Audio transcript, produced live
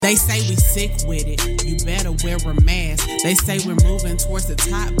They say we sick with it, you better wear a mask. They say we're moving towards the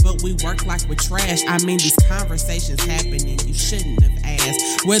top, but we work like we're trash. I mean, these conversations happening, you shouldn't have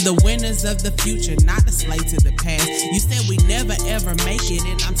asked. We're the winners of the future, not a slave to the past. You said we never ever make it,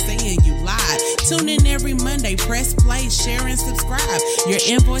 and I'm saying you lied. Tune in every Monday, press play, share, and subscribe. Your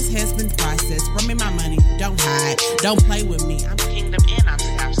invoice has been processed. Bring me my money, don't hide. Don't play with me, I'm Kingdom and I'm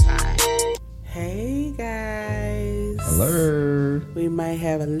Southside. Hey guys. Hello. We might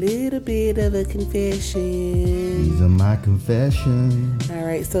have a little bit of a confession. These are my confessions. All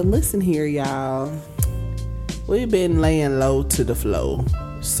right, so listen here, y'all. We've been laying low to the flow.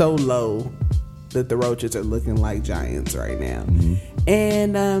 So low that the roaches are looking like giants right now. Mm-hmm.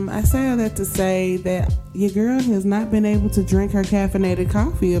 And I say all that to say that your girl has not been able to drink her caffeinated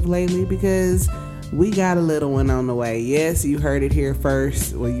coffee of lately because we got a little one on the way. Yes, you heard it here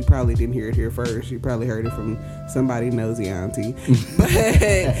first. Well, you probably didn't hear it here first. You probably heard it from somebody nosy auntie.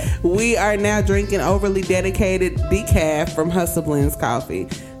 But we are now drinking overly dedicated decaf from Hustle Blends Coffee.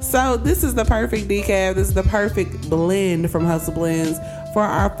 So this is the perfect decaf. This is the perfect blend from Hustle Blends for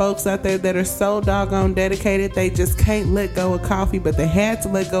our folks out there that are so doggone dedicated they just can't let go of coffee, but they had to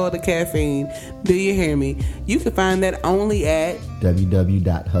let go of the caffeine. Do you hear me? You can find that only at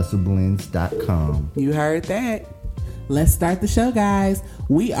www.hustleblends.com. You heard that. Let's start the show, guys.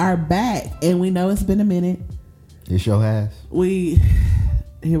 We are back, and we know it's been a minute. It sure has.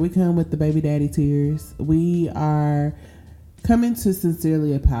 Here we come with the baby daddy tears. We are coming to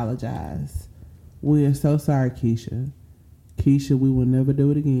sincerely apologize. We are so sorry, Keisha. Keisha, we will never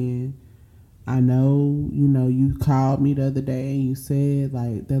do it again. I know, you called me the other day and you said,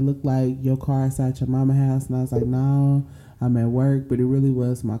 like, that looked like your car outside your mama's house. And I was like, no, I'm at work, but it really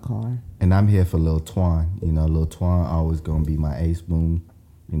was my car. And I'm here for Lil Twan. Lil Twan always going to be my ace boom.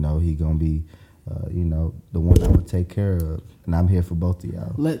 He going to be, the one I would take care of. And I'm here for both of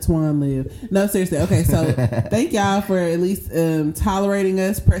y'all. Let Twan live. No, seriously. Okay, so thank y'all for at least tolerating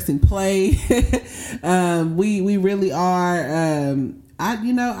us, pressing play. We really are.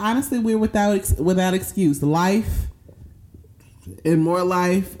 Honestly, we're without excuse. Life and more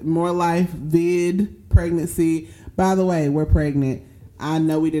life, vid, pregnancy. By the way, we're pregnant. I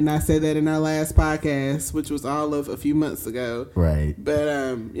know we did not say that in our last podcast, which was all of a few months ago. Right.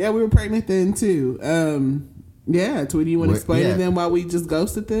 But, we were pregnant then, too. Yeah, Tweety, you want to explain to them why we just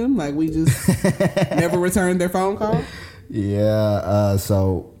ghosted them? Like, we just never returned their phone call? Yeah,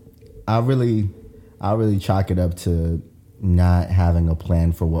 so I really chalk it up to not having a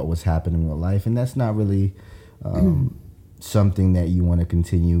plan for what was happening with life. And that's not really something that you want to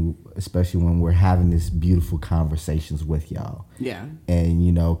continue, especially when we're having this beautiful conversations with y'all. Yeah.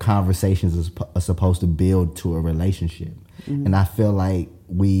 And, conversations are supposed to build to a relationship. Mm-hmm. And I feel like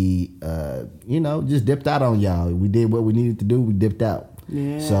we, just dipped out on y'all. We did what we needed to do. We dipped out.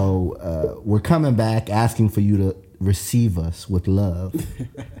 Yeah. So we're coming back asking for you to receive us with love.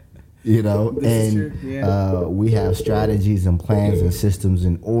 We have strategies and plans and systems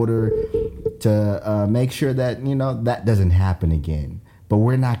in order to make sure that, that doesn't happen again. But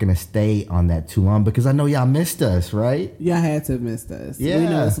we're not going to stay on that too long because I know y'all missed us, right? Y'all had to have missed us. Yeah. We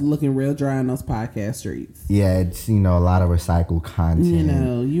know it's looking real dry on those podcast streets. Yeah, it's, a lot of recycled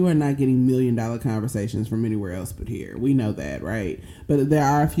content. You are not getting $1 million conversations from anywhere else but here. We know that, right? But there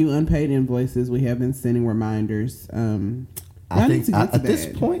are a few unpaid invoices. We have been sending reminders. I think at this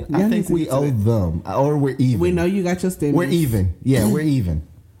point, I think we owe them, or we're even. We know you got your stimulus. We're even. Yeah, we're even.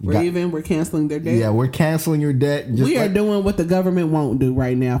 We're canceling their debt. Yeah, we're canceling your debt. We are doing what the government won't do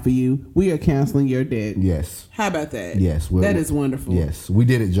right now for you. We are canceling your debt. Yes. How about that? Yes. That is wonderful. Yes. We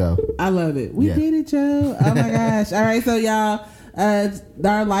did it, Joe. I love it. We did it, Joe. Oh, my gosh. All right, so y'all,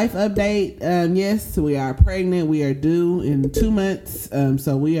 our life update. Yes, we are pregnant. We are due in 2 months.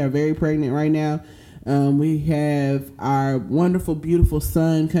 So we are very pregnant right now. We have our wonderful, beautiful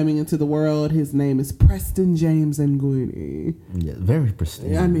son coming into the world. His name is Preston James Nguyen. Yeah, very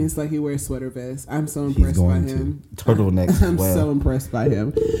pristine. I mean, it's like he wears sweater vests. I'm so impressed by him. Turtlenecks. I'm so impressed by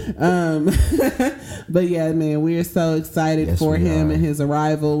him. But yeah, man, we are so excited for him and his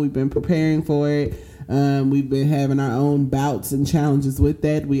arrival. We've been preparing for it. We've been having our own bouts and challenges with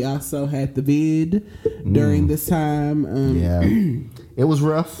that. We also had the vid during this time. It was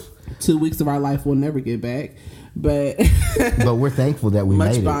rough. 2 weeks of our life we'll never get back, but we're thankful that we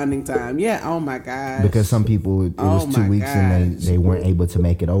made it. Much bonding time. Yeah. Oh my gosh. Because some people it was 2 weeks and they weren't able to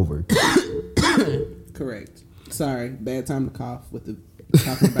make it over. Correct. Sorry, bad time to cough with the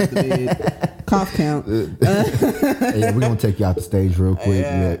talking about the bed. Cough count. Hey, we're gonna take you out the stage real quick.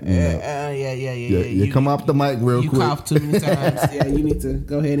 Yeah. You come off the mic real quick. You coughed too many times. Yeah, you need to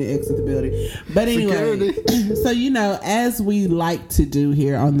go ahead and exit the building. But anyway, so as we like to do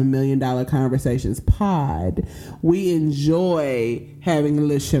here on the $1 Million Conversations pod, we enjoy having a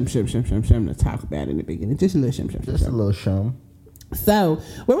little shim to talk about in the beginning. Just a little shim. Just a little shim. So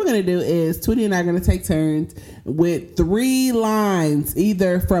what we're going to do is Tweety and I are going to take turns with 3 lines,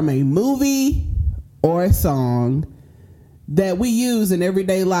 either from a movie or a song that we use in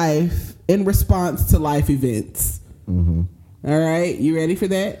everyday life in response to life events. Mm-hmm. All right. You ready for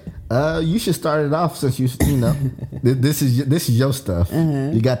that? You should start it off since this is your stuff.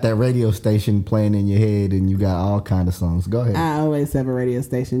 Uh-huh. You got that radio station playing in your head and you got all kind of songs. Go ahead. I always have a radio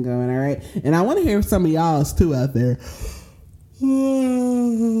station going. All right. And I want to hear some of y'all's too out there.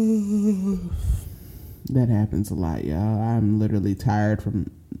 That happens a lot, y'all. I'm literally tired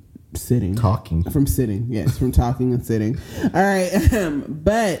from sitting. Talking. From sitting, yes. From talking and sitting. All right.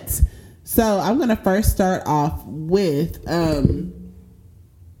 But, so I'm going to first start off with, oh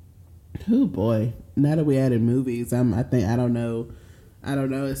boy. Now that we added movies, I don't know.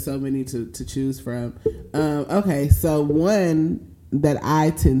 It's so many to choose from. Okay, so one that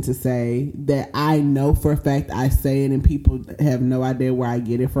I tend to say that I know for a fact I say it and people have no idea where I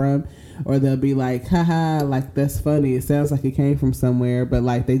get it from, or they'll be like, haha, like that's funny, it sounds like it came from somewhere, but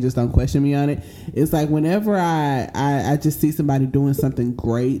like they just don't question me on it. It's like whenever I just see somebody doing something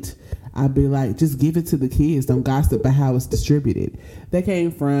great, I'll be like, just give it to the kids, don't gossip about how it's distributed. That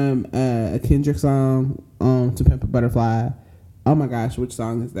came from a Kendrick song, To Pimp a Butterfly. Oh my gosh, which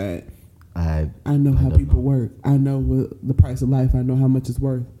song is that? I know how people work. I know what the price of life. I know how much it's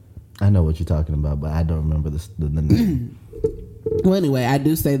worth. I know what you're talking about, but I don't remember the name. Well, anyway, I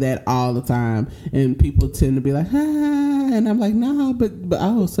do say that all the time, and people tend to be like, "Ha," and I'm like, "No, but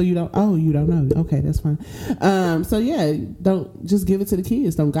so you don't know? Okay, that's fine." So yeah, don't just give it to the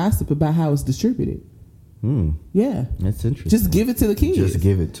kids. Don't gossip about how it's distributed. Yeah, that's interesting. Just give it to the kids. Just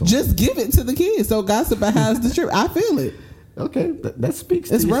give it to them. Just give it to the kids. Don't gossip about how it's distributed. I feel it. Okay, that speaks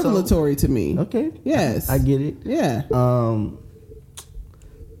to it's revelatory to me. Okay. Yes. I get it. Yeah.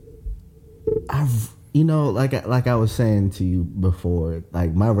 I've like I was saying to you before,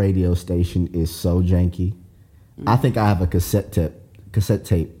 like my radio station is so janky. I think I have a cassette tape.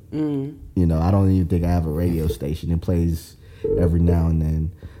 I don't even think I have a radio station. It plays every now and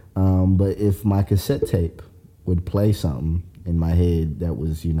then. But if my cassette tape would play something in my head that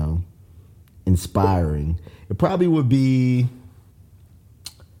was, inspiring, it probably would be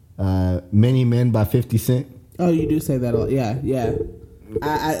Many Men by 50 Cent. Oh, you do say that a lot. Yeah.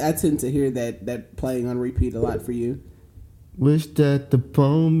 I tend to hear that playing on repeat a lot for you. Wish that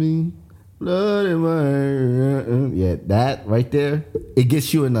upon me, blood in my... Yeah, that right there, it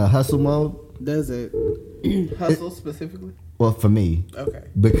gets you in a hustle mode. Does it? Hustle specifically? Well, for me. Okay.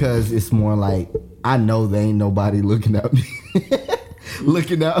 Because it's more like, I know there ain't nobody looking at me.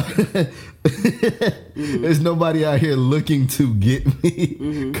 Looking out. There's nobody out here looking to get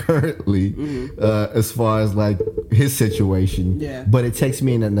me currently, as far as like his situation. Yeah. But it takes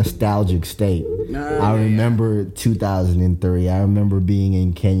me in a nostalgic state. I remember 2003. I remember being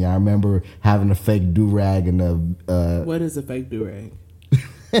in Kenya. I remember having a fake do-rag and a... What is a fake do-rag?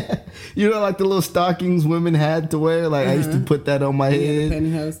 Like the little stockings women had to wear. Like I used to put that on my head. The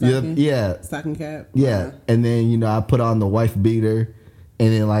pantyhose stocking. Yeah. Stocking cap. Yeah. And then I put on the wife beater,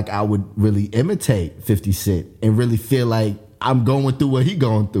 and then like I would really imitate 50 Cent and really feel like I'm going through what he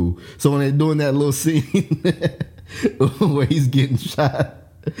going through. So when they're doing that little scene where he's getting shot,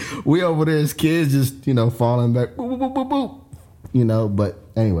 we over there as kids just falling back, boop, boop, boop, boop, boop. But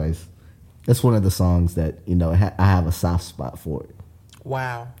anyways, that's one of the songs that I have a soft spot for it.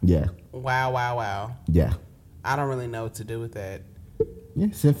 Wow. Yeah. Wow. Yeah. I don't really know what to do with that. Yeah,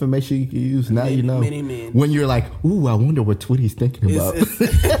 it's information you can use. Now you know. Many men. When you're like, ooh, I wonder what Tweety's thinking about.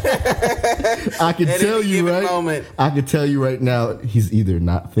 I can tell you right. I can tell you right now, he's either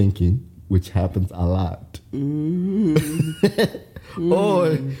not thinking, which happens a lot,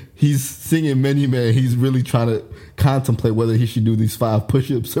 or he's singing Many Men. He's really trying to contemplate whether he should do these 5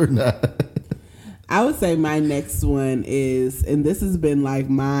 push-ups or not. I would say my next one is, and this has been like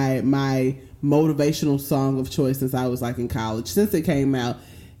my motivational song of choice since I was like in college, since it came out,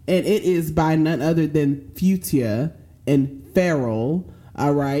 and it is by none other than Future and Pharrell.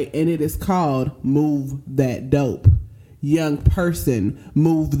 All right, and it is called "Move That Dope." Young person,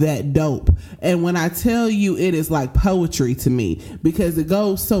 move that dope. And when I tell you, it is like poetry to me because it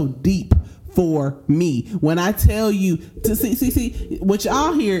goes so deep for me. When I tell you to see, what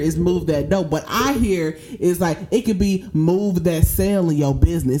y'all hear is move that dope, but I hear is like it could be move that sale in your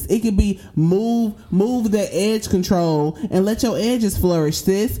business. It could be move that edge control and let your edges flourish,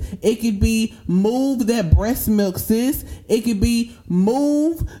 sis. It could be move that breast milk, sis. It could be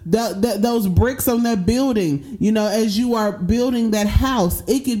move those bricks on that building, you know, as you are building that house.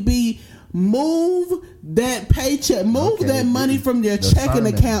 It could be move that paycheck, move that money from your checking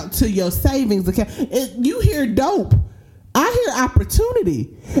account to your savings account. You hear dope, I hear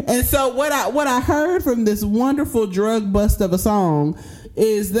opportunity. And so what I heard from this wonderful drug bust of a song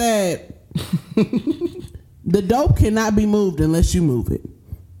is that the dope cannot be moved unless you move it.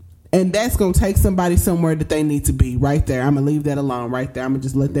 And that's going to take somebody somewhere that they need to be right there. I'm going to leave that alone right there. I'm going to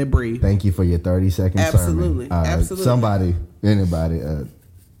just let that breathe. Thank you for your 30-second Absolutely. sermon. Absolutely. Somebody, anybody,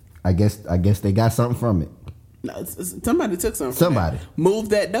 I guess they got something from it. No, somebody took something. Somebody move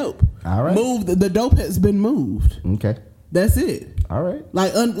that dope. All right. Move the dope has been moved. Okay. That's it. All right.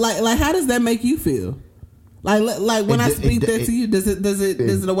 Like how does that make you feel? Like when I speak that to you, does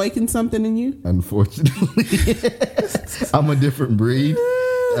it awaken something in you? Unfortunately, I'm a different breed.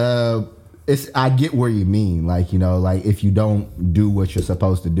 I get where you mean. Like, you know, like if you don't do what you're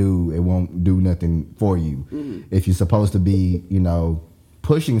supposed to do, it won't do nothing for you. Mm-hmm. If you're supposed to be, you know,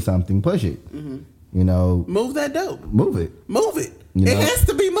 pushing something, push it. Mm-hmm. You know, move that dope. Move it. Move it. You know? It has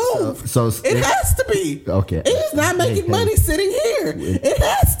to be moved. So it has to be. Okay. It's not making money sitting here. It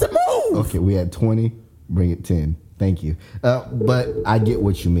has to move. Okay, we had 20. Bring it 10. Thank you. But I get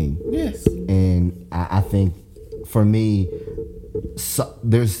what you mean. Yes. And I think for me,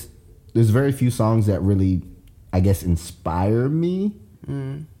 there's very few songs that really, I guess, inspire me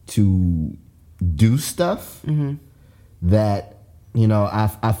to do stuff that, you know,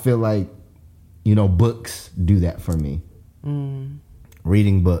 I feel like, you know, books do that for me.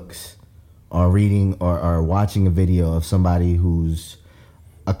 Reading books or reading or watching a video of somebody who's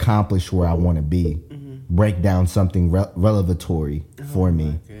accomplished where I want to be. Break down something revelatory for me. Oh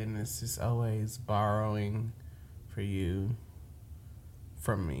my goodness, it's always borrowing for you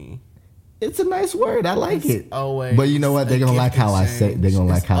from me. It's a nice word. I like it. Always. But you know what? They're gonna like how I say it. They're gonna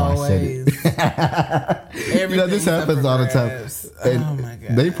like how I said it. You know, this happens all the time. Oh my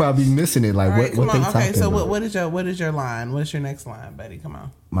god. They probably missing it. Like right, what they talking about. Okay, so what is your line? What's your next line, buddy? Come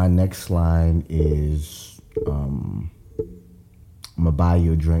on. My next line is I'm gonna buy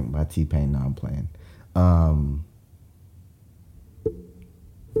you a drink by T-Pain. No, I'm playing.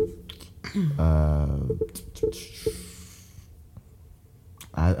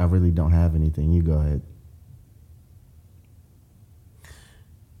 I really don't have anything. You go ahead.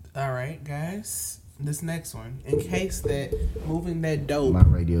 All right, guys. This next one, in case that moving that dope, my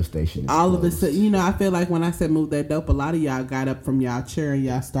radio station is all closed. of a sudden, you know, I feel like when I said move that dope, a lot of y'all got up from y'all chair and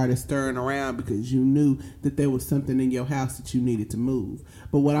y'all started stirring around because you knew that there was something in your house that you needed to move.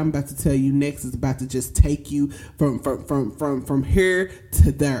 But what I'm about to tell you next is about to just take you from here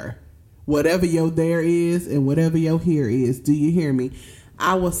to there. Whatever your there is and whatever your here is. Do you hear me?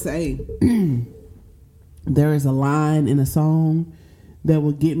 I will say there is a line in a song that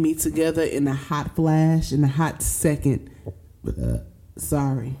will get me together in a hot flash, in a hot second.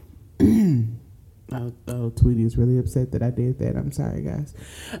 Sorry. Tweety is really upset that I did that. I'm sorry, guys.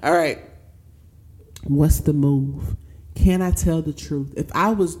 All right. What's the move? Can I tell the truth? If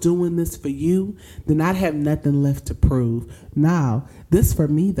I was doing this for you, then I'd have nothing left to prove. Now, this for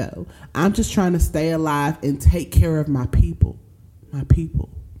me, though. I'm just trying to stay alive and take care of my people. My people.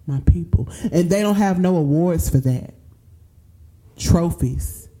 My people. And they don't have no awards for that.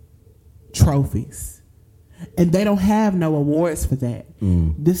 Trophies. And they don't have no awards for that.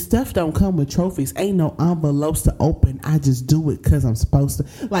 This stuff don't come with trophies. Ain't no envelopes to open. I just do it because I'm supposed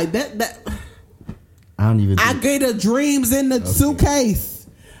to. Like that I get the dreams in the suitcase.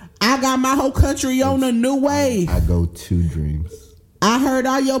 I got my whole country on a new wave. I go to dreams. I heard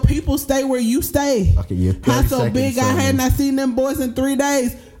all your people stay where you stay. Okay, how so big I had not seen them boys in 3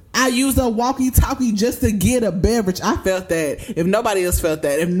 days. I use a walkie-talkie just to get a beverage. I felt that. If nobody else felt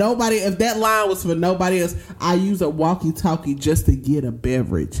that. If that line was for nobody else, I use a walkie-talkie just to get a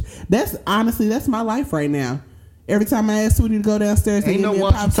beverage. That's my life right now. Every time I ask Tweety to go downstairs, ain't no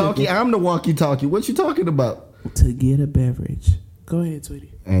walkie-talkie. I'm the walkie-talkie. What you talking about? To get a beverage. Go ahead,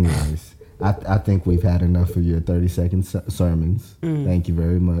 Tweety. Anyways, I think we've had enough of your 30-second sermons. Thank you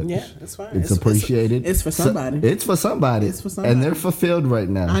very much. Yeah, that's fine. It's appreciated. It's for somebody. It's for somebody. And they're fulfilled right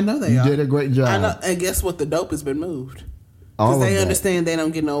now. I know they are. You did a great job. I know. And guess what? The dope has been moved. Because they understand they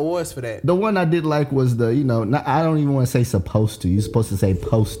don't get no awards for that. The one I did like was the, I don't even want to say supposed to. You're supposed to say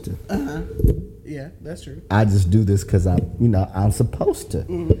poster. Uh-huh. Yeah, that's true. I just do this because I'm supposed to.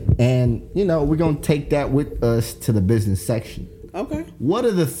 And, we're going to take that with us to the business section. Okay. What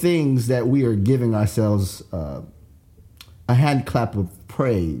are the things that we are giving ourselves a hand clap of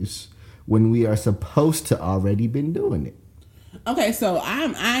praise when we are supposed to already been doing it? Okay, so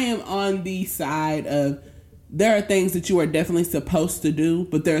I am on the side of there are things that you are definitely supposed to do,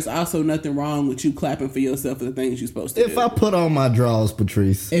 but there's also nothing wrong with you clapping for yourself for the things you're supposed to do. If I put on my drawers,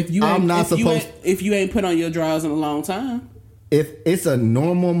 Patrice, if you ain't put on your drawers in a long time. If it's a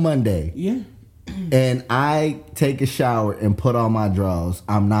normal Monday, yeah, and I take a shower and put on my drawers,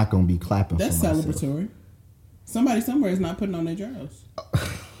 I'm not going to be clapping for myself. That's celebratory. Somebody somewhere is not putting on their drawers.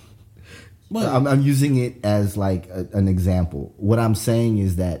 I'm using it as like an example. What I'm saying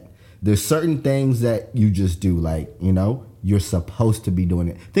is that there's certain things that you just do, like, you're supposed to be doing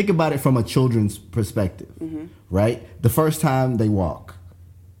it. Think about it from a children's perspective, right? The first time they walk,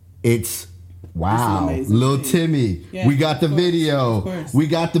 it's, wow, little Timmy, yeah, we got the video, we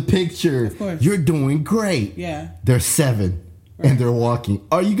got the picture, you're doing great. Yeah. They're 7 and they're walking.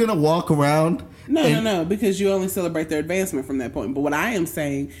 Are you going to walk around? No, because you only celebrate their advancement from that point. But what I am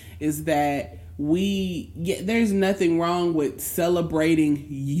saying is that there's nothing wrong with celebrating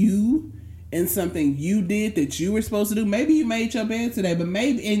you and something you did that you were supposed to do. Maybe you made your bed today, but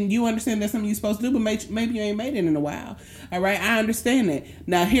and you understand that's something you're supposed to do, but maybe you ain't made it in a while. All right, I understand that.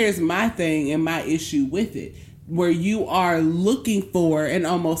 Now, here's my thing and my issue with it, where you are looking for and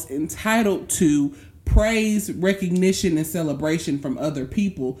almost entitled to praise, recognition, and celebration from other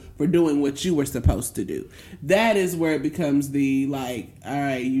people for doing what you were supposed to do. That is where it becomes the, like, all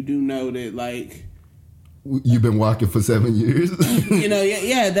right, you do know that, like, you've been walking for 7 years.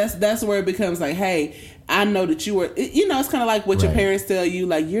 That's where it becomes like, hey, I know that you were, it's kind of like what your parents tell you,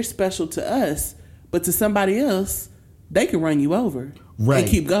 like, you're special to us, but to somebody else, they can run you over and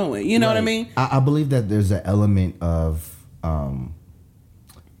keep going. You know what I mean? I believe that there's an element of,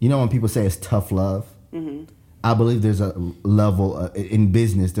 when people say it's tough love, I believe there's a level in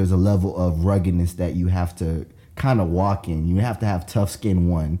business. There's a level of ruggedness that you have to kind of walk in. You have to have tough skin,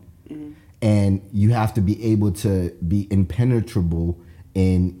 one, and you have to be able to be impenetrable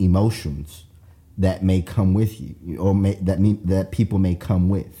in emotions that may come with you, or that people may come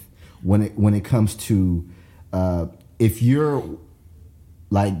with. When it comes to if you're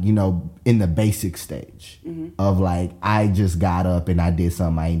like, in the basic stage of like, I just got up and I did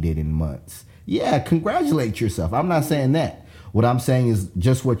something I ain't did in months. Yeah, congratulate yourself. I'm not saying that. What I'm saying is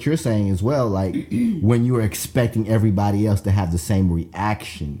just what you're saying as well. Like when you are expecting everybody else to have the same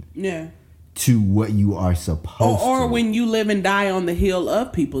reaction to what you are supposed to. Or when you live and die on the heel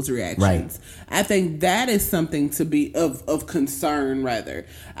of people's reactions. Right. I think that is something to be of concern, rather.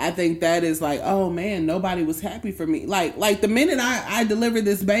 I think that is like, oh man, nobody was happy for me. Like the minute I deliver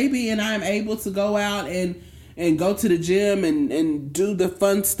this baby and I'm able to go out and go to the gym and do the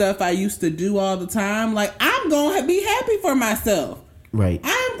fun stuff I used to do all the time, like, I'm going to be happy for myself. Right.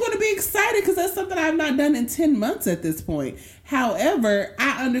 I'm going to be excited because that's something I've not done in 10 months at this point. However,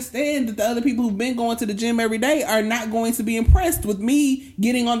 I understand that the other people who've been going to the gym every day are not going to be impressed with me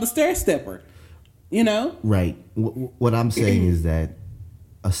getting on the stair stepper. Right. What I'm saying is that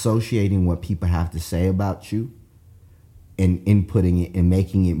associating what people have to say about you and inputting it and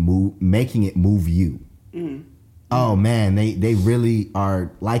making it move you. Oh man, they really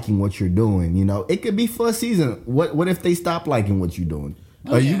are liking what you're doing. It could be for a season. What if they stop liking what you're doing?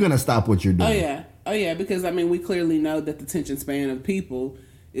 Are you gonna stop what you're doing? Oh yeah, because we clearly know that the attention span of people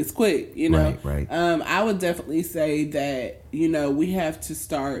is quick. Right. I would definitely say that we have to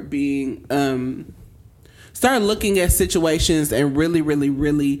start being start looking at situations and really, really,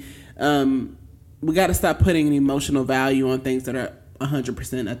 really we got to stop putting an emotional value on things that are 100%,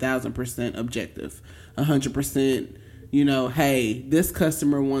 1,000% objective. 100%, hey, this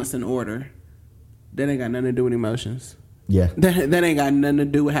customer wants an order. That ain't got nothing to do with emotions. Yeah. That ain't got nothing to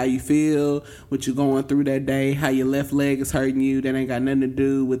do with how you feel, what you're going through that day, how your left leg is hurting you. That ain't got nothing to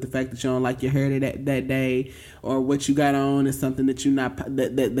do with the fact that you don't like your hair that day, or what you got on is something that you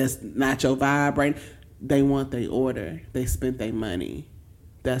that's not your vibe, right? They want their order. They spent their money.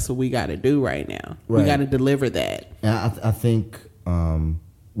 That's what we got to do right now. Right. We got to deliver that. And I think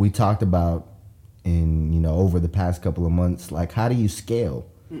we talked about over the past couple of months, like, how do you scale?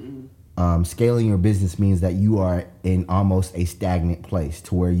 Scaling your business means that you are in almost a stagnant place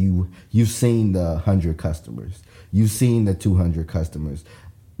to where you've seen the 100 customers, you've seen the 200 customers,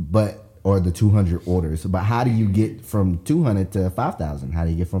 or the 200 orders. But how do you get from 200 to 5,000? How do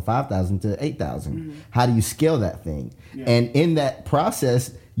you get from 5,000 to 8,000? How do you scale that thing? Yeah. And in that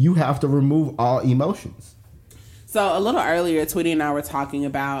process, you have to remove all emotions. So a little earlier, Tweety and I were talking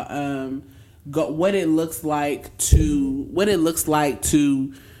about what it looks like to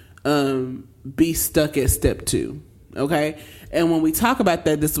be stuck at step 2. Okay. And when we talk about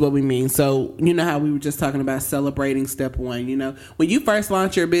that, this is what we mean. So, you know how we were just talking about celebrating step 1, you know, when you first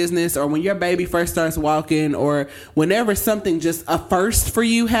launch your business, or when your baby first starts walking, or whenever something just a first for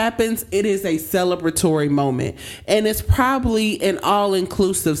you happens, it is a celebratory moment. And it's probably an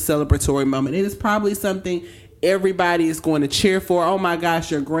all-inclusive celebratory moment. It is probably something everybody is going to cheer for. Oh my gosh,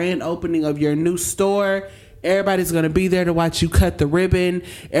 your grand opening of your new store. Everybody's going to be there to watch you cut the ribbon.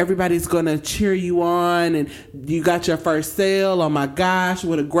 Everybody's going to cheer you on, and you got your first sale. Oh my gosh,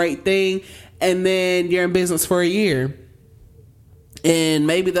 what a great thing. And then you're in business for a year. And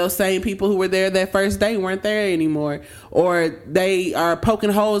maybe those same people who were there that first day weren't there anymore. Or they are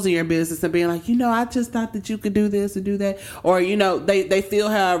poking holes in your business and being like, you know, I just thought that you could do this and do that. Or, you know, they feel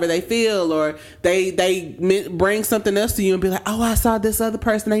however they feel. Or they bring something else to you and be like, oh, I saw this other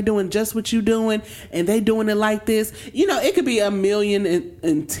person. They doing just what you doing. And they doing it like this. You know, it could be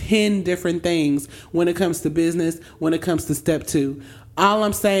 1,000,010 different things when it comes to business, when it comes to step 2. All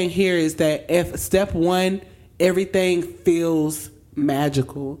I'm saying here is that if step 1, everything feels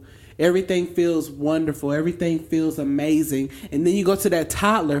magical, everything feels wonderful, everything feels amazing, and then you go to that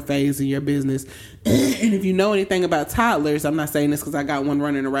toddler phase in your business. And if you know anything about toddlers, I'm not saying this because I got one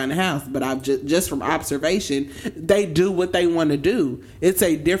running around the house, but I've just from observation, they do what they want to do. It's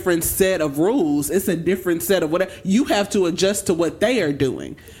a different set of rules. It's a different set of whatever. You have to adjust to what they are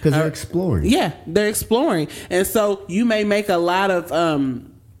doing because they're exploring. Yeah, they're exploring, and so you may make a lot of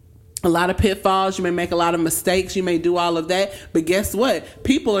pitfalls, you may make a lot of mistakes, you may do all of that, but guess what?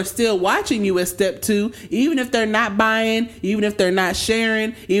 People are still watching you at step 2, even if they're not buying, even if they're not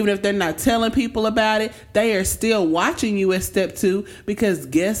sharing, even if they're not telling people about it, they are still watching you at step 2, because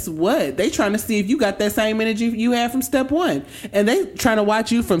guess what? They trying to see if you got that same energy you had from step 1, and they trying to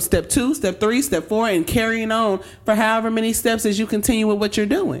watch you from step 2, step 3, step 4, and carrying on for however many steps as you continue with what you're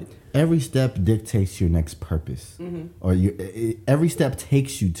doing. Every step dictates your next purpose, or every step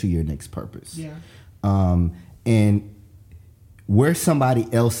takes you to your next purpose. Yeah. And where somebody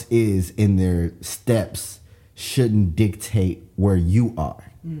else is in their steps shouldn't dictate where you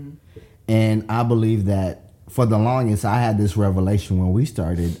are. And I believe that for the longest, I had this revelation when we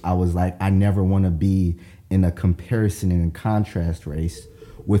started. I was like, I never want to be in a comparison and a contrast race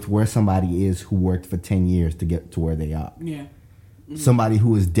with where somebody is who worked for 10 years to get to where they are. Yeah. Somebody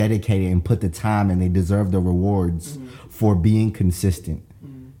who is dedicated and put the time, and they deserve the rewards for being consistent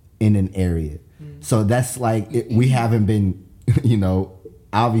in an area. So that's like, we haven't been, you know,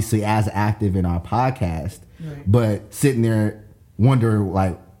 obviously as active in our podcast, but sitting there wondering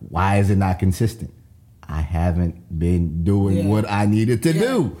like, why is it not consistent? I haven't been doing what I needed to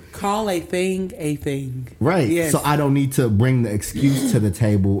do. Call a thing a thing. Right. Yes. So I don't need to bring the excuse to the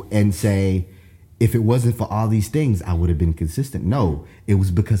table and say, if it wasn't for all these things, I would have been consistent. No, it was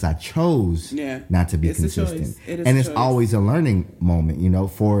because I chose not to be consistent. And it's always a learning moment, you know.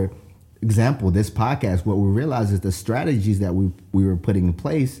 For example, this podcast, what we realized is the strategies that we were putting in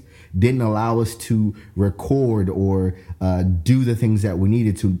place didn't allow us to record or do the things that we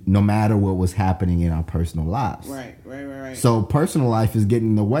needed to, no matter what was happening in our personal lives. Right. So personal life is getting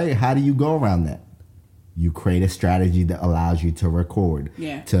in the way. How do you go around that? You create a strategy that allows you to record,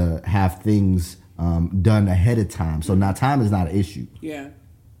 to have things done ahead of time. So now time is not an issue. Yeah,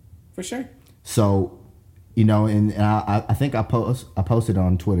 for sure. So, you know, and I think I posted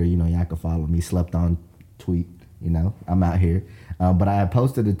on Twitter, you know, y'all can follow me, Slept On Tweet, you know, I'm out here. But I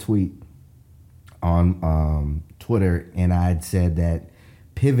posted a tweet on Twitter, and I had said that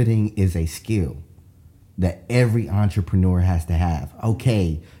pivoting is a skill that every entrepreneur has to have.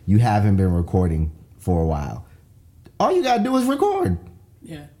 Okay, you haven't been recording for a while. All you got to do is record.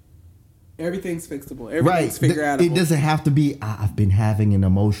 Yeah. Everything's fixable. Everything's figureoutable. It doesn't have to be, I've been having an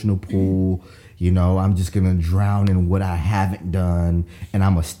emotional pool, you know, I'm just going to drown in what I haven't done, and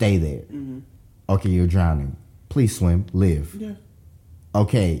I'm going to stay there. Okay, you're drowning. Please swim, live. Yeah.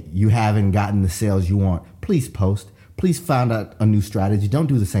 Okay, you haven't gotten the sales you want. Please post. Please find out a new strategy. Don't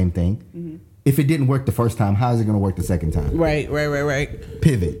do the same thing. If it didn't work the first time, how is it going to work the second time? Right.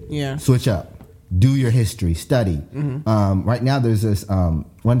 Pivot. Yeah. Switch up. Do your history, study. Right now, there's this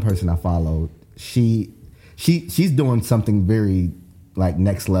one person I follow. She's doing something very like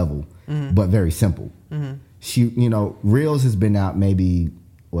next level, but very simple. She, you know, Reels has been out maybe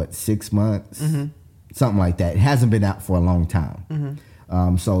 6 months, something like that. It hasn't been out for a long time.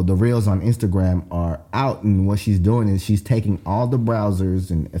 So the Reels on Instagram are out, and what she's doing is she's taking all the browsers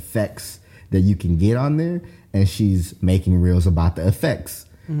and effects that you can get on there, and she's making Reels about the effects.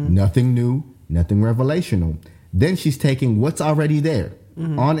 Nothing new. Nothing revelational. Then she's taking what's already there.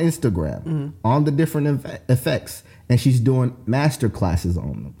 on Instagram on the different effects, and she's doing master classes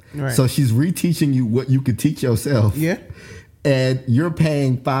on them. Right. So she's reteaching you what you could teach yourself. Yeah. And you're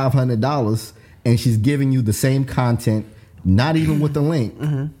paying $500, and she's giving you the same content, not even with the link.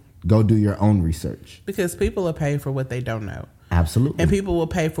 Go do your own research. Because people will pay for what they don't know. Absolutely. And people will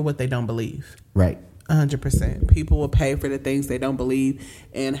pay for what they don't believe. Right. 100%. People will pay for the things they don't believe,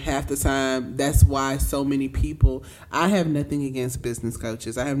 and half the time, that's why so many people. I have nothing against business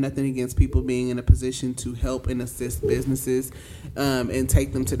coaches. I have nothing against people being in a position to help and assist businesses and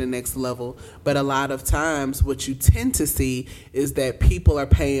take them to the next level. But a lot of times, what you tend to see is that people are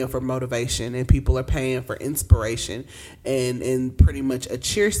paying for motivation, and people are paying for inspiration, and pretty much a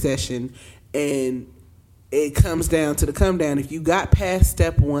cheer session. And it comes down to the come down. If you got past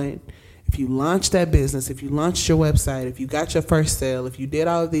step one, if you launched that business, if you launched your website, if you got your first sale, if you did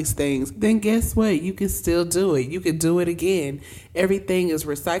all of these things, then guess what? You can still do it. You can do it again. Everything is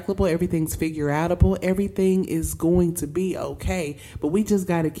recyclable. Everything's figure outable. Everything is going to be okay. But we just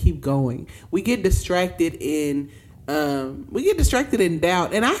got to keep going. We get distracted in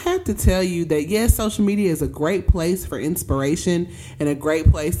doubt. And I have to tell you that, yes, social media is a great place for inspiration and a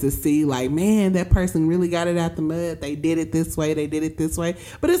great place to see, like, man, that person really got it out the mud. They did it this way. They did it this way.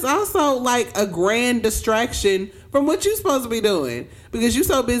 But it's also like a grand distraction from what you're supposed to be doing, because you're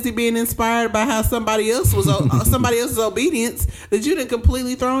so busy being inspired by how somebody else was somebody else's obedience that you done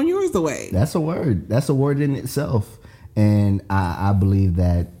completely thrown yours away. That's a word. That's a word in itself. And I believe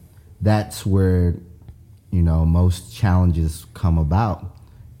that that's where, most challenges come about,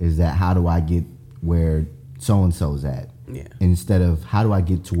 is that how do I get where so-and-so's at? Yeah. Instead of how do I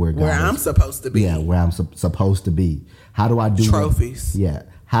get to where I'm supposed to be. Yeah, where I'm supposed to be. How do I do trophies?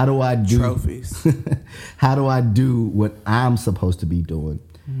 How do I do trophies? How do I do what I'm supposed to be doing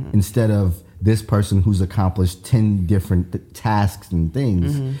instead of this person who's accomplished 10 different tasks and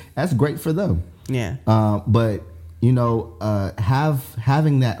things? That's great for them. Yeah. But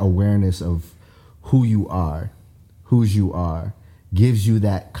having that awareness of who you are, whose you are, gives you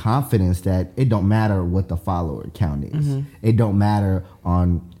that confidence that it don't matter what the follower count is. It don't matter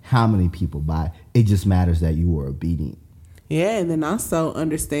on how many people buy. It just matters that you were obedient. Yeah, and then also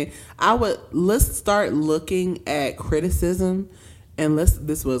understand. Let's start looking at criticism, and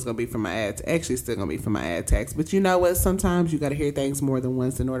this was gonna be for my ad. Actually, still gonna be for my ad tax. But you know what? Sometimes you got to hear things more than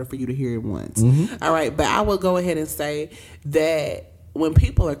once in order for you to hear it once. All right, but I will go ahead and say that when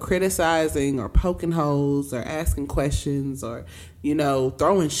people are criticizing or poking holes or asking questions or,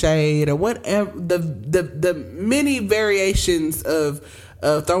 throwing shade or whatever, the many variations of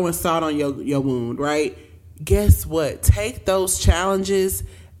throwing salt on your wound, right? Guess what? Take those challenges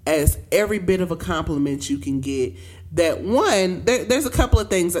as every bit of a compliment you can get. That one, there's a couple of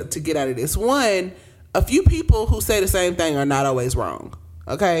things to get out of this. One, a few people who say the same thing are not always wrong.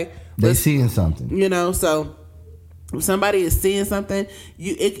 Okay? They're seeing something. So if somebody is seeing something,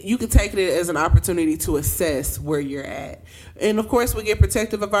 you can take it as an opportunity to assess where you're at. And of course, we get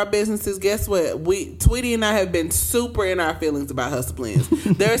protective of our businesses. Guess what? Tweety and I have been super in our feelings about Hustle Blends.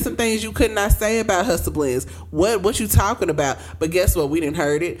 There are some things you could not say about Hustle Blends. What you talking about? But guess what? We didn't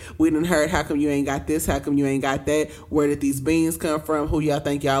heard it. We didn't heard, how come you ain't got this? How come you ain't got that? Where did these beans come from? Who y'all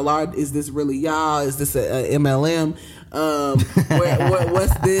think y'all are? Is this really y'all? Is this a MLM?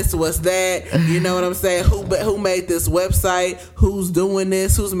 What's this? What's that? You know what I'm saying? Who made this website? Who's doing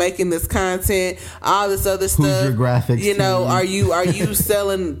this? Who's making this content? All this other stuff. Who's your graphics team? Are you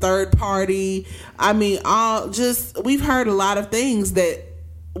selling third party? I mean, we've heard a lot of things that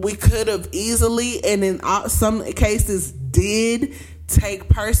we could have easily, and in some cases did take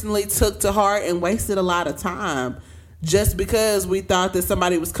personally, took to heart, and wasted a lot of time. Just because we thought that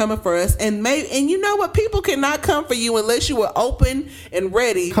somebody was coming for us, and you know what? People cannot come for you unless you were open and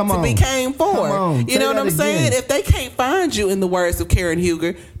ready to be came for. You know what I'm saying? If they can't find you, in the words of Karen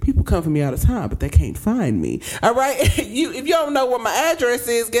Huger, people come for me all the time, but they can't find me. All right, if you don't know where my address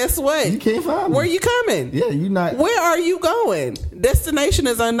is, guess what? You can't find me. Where you coming? Yeah, you're not. Where are you going? Destination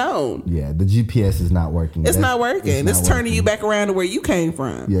is unknown. Yeah, the GPS is not working. It's not working. It's turning you back around to where you came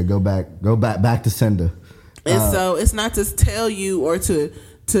from. Yeah, go back to sender. And so it's not to tell you or to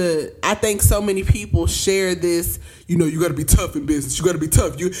I think so many people share this, you got to be tough in business. You got to be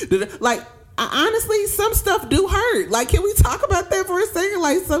tough. Honestly, some stuff do hurt. Like, can we talk about that for a second?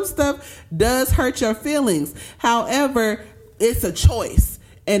 Like, some stuff does hurt your feelings. However, it's a choice.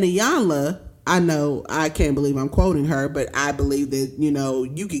 And Iyanla, I know, I can't believe I'm quoting her, but I believe that,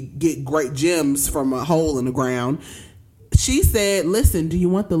 you could get great gems from a hole in the ground. She said, listen, do you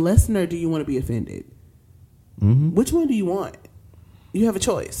want the lesson or do you want to be offended? Which one do you want? You have a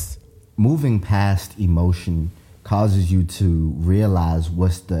choice. Moving past emotion causes you to realize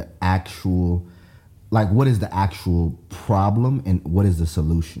what's the actual, like, what is the actual problem and what is the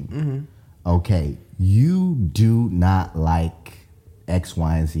solution. Okay, you do not like X,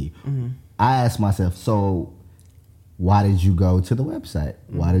 Y, and Z. I ask myself, so why did you go to the website?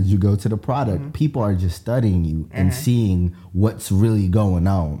 Why did you go to the product? People are just studying you and seeing what's really going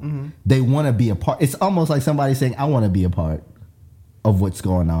on. They want to be a part. It's almost like somebody saying, I want to be a part of what's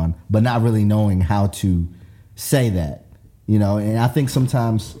going on, but not really knowing how to say that, you know. And I think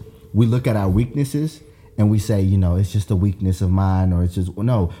sometimes we look at our weaknesses and we say, you know, it's just a weakness of mine, or it's just, well,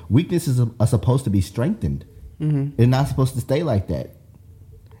 no, weaknesses are supposed to be strengthened. They're not supposed to stay like that.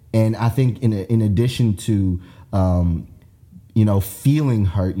 And I think in addition to, you know, feeling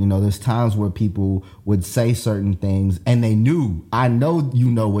hurt, you know, there's times where people would say certain things and they knew, I know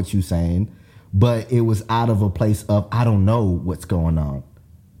you know what you're saying, but it was out of a place of, I don't know what's going on.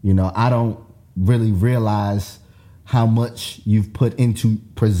 You know, I don't really realize how much you've put into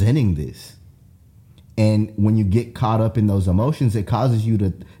presenting this. And when you get caught up in those emotions, it causes you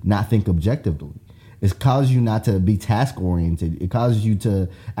to not think objectively. It causes you not to be task oriented. It causes you to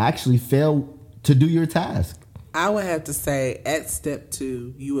actually fail to do your task. I would have to say at step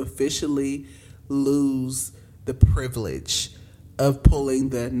 2, you officially lose the privilege of pulling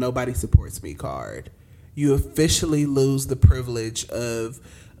the nobody supports me card. You officially lose the privilege of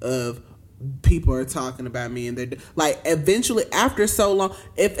people are talking about me, and they're like, eventually after so long,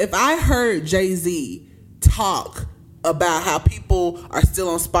 if I heard Jay-Z talk about how people are still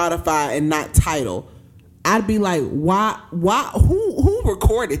on Spotify and not Tidal, I'd be like, why who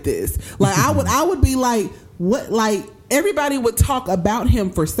recorded this? Like I would be like, what? Like everybody would talk about him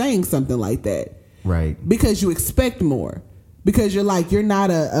for saying something like that. Right. Because you expect more. Because you're like, you're not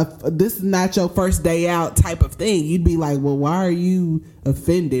this is not your first day out type of thing. You'd be like, well, why are you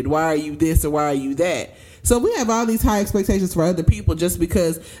offended? Why are you this or why are you that? So we have all these high expectations for other people just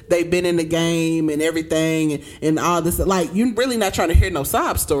because they've been in the game and everything and all this. Like, you're really not trying to hear no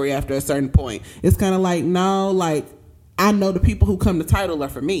sob story after a certain point. It's kind of like, no, like, I know the people who come to Tidal are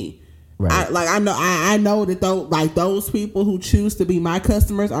for me. Right. I know that those people who choose to be my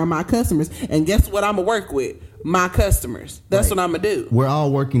customers are my customers. And guess what I'm going to work with? My customers. That's what I'm going to do. We're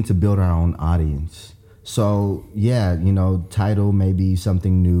all working to build our own audience. So, yeah, you know, Tidal may be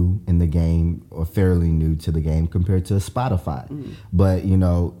something new in the game or fairly new to the game compared to Spotify. But, you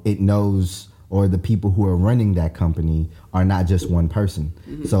know, it knows, or the people who are running that company are not just one person.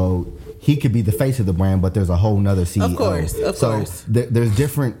 So he could be the face of the brand, but there's a whole nother CEO. Of course. There's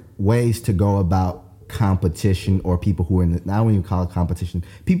different ways to go about competition, or people who are in I don't even call it competition,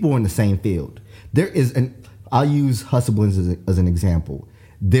 people who are in the same field. There is I'll use Hustle Blends as an example.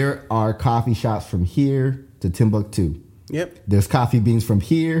 There are coffee shops from here to Timbuktu. Yep. There's coffee beans from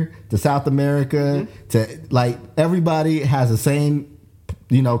here to South America to, like, everybody has the same,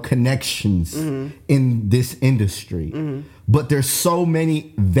 you know, connections in this industry. But there's so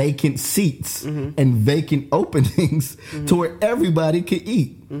many vacant seats and vacant openings to where everybody can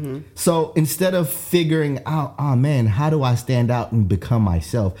eat. So instead of figuring out, oh man, how do I stand out and become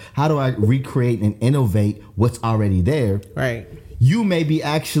myself? How do I recreate and innovate what's already there? Right. You may be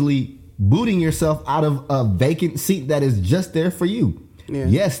actually booting yourself out of a vacant seat that is just there for you. Yeah.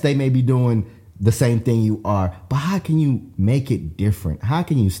 Yes, they may be doing the same thing you are, but how can you make it different? How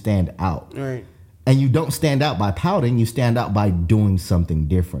can you stand out? Right. And you don't stand out by pouting, you stand out by doing something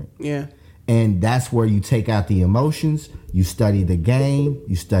different. Yeah. And that's where you take out the emotions, you study the game,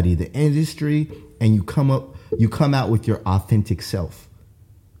 you study the industry, and you come out with your authentic self,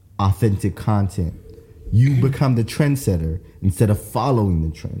 authentic content. You become the trendsetter instead of following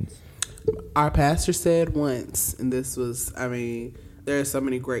the trends. Our pastor said once, and this was, I mean, there are so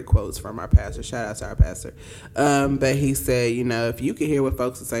many great quotes from our pastor. Shout out to our pastor. But he said, you know, if you can hear what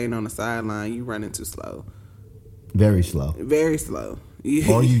folks are saying on the sideline, you running too slow. Very slow. Very slow.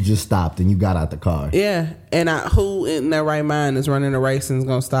 Or you just stopped and you got out the car. Yeah. And who in their right mind is running a race and is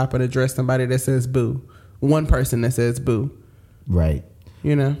going to stop and address somebody that says boo? One person that says boo. Right.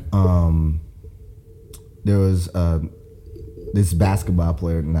 You know? There was this basketball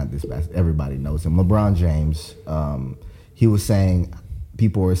player, everybody knows him, LeBron James. He was saying,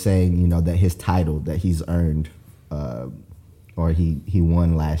 people were saying, you know, that his title that he's earned, or he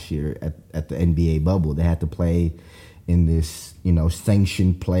won last year at the NBA bubble, they had to play in this, you know,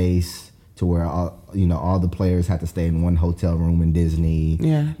 sanctioned place to where all the players had to stay in one hotel room in Disney.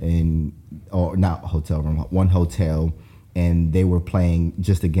 Yeah. Or not hotel room, one hotel, and they were playing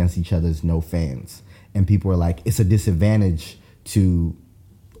just against each other's no fans. And people were like, it's a disadvantage to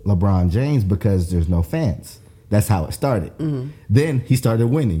LeBron James because there's no fans. That's how it started. Then he started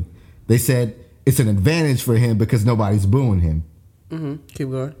winning. They said it's an advantage for him because nobody's booing him. Mm-hmm.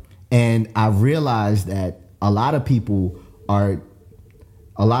 Keep going. And I realized that a lot of people,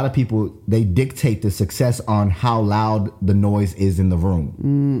 they dictate the success on how loud the noise is in the room.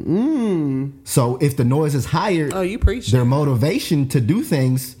 Mm-mm. So if the noise is higher, you preach. their motivation to do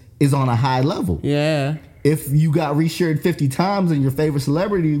things is on a high level. Yeah. If you got reshared 50 times and your favorite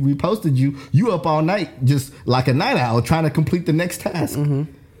celebrity reposted you up all night just like a night owl trying to complete the next task.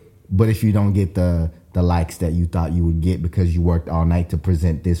 Mm-hmm. But if you don't get the likes that you thought you would get because you worked all night to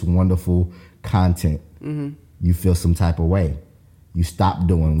present this wonderful content, mm-hmm. you feel some type of way. You stop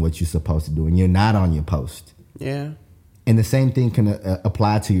doing what you're supposed to do and you're not on your post. Yeah. And the same thing can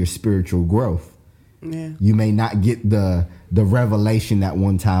apply to your spiritual growth. Yeah. You may not get the revelation at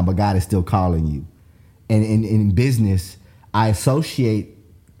one time, but God is still calling you. And in business, I associate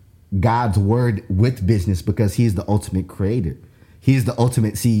God's word with business because he's the ultimate creator. He's the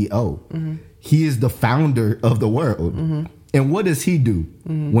ultimate CEO. Mm-hmm. He is the founder of the world. Mm-hmm. And what does he do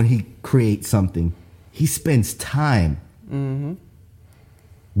when he creates something? He spends time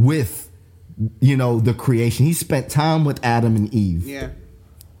with, the creation. He spent time with Adam and Eve. Yeah.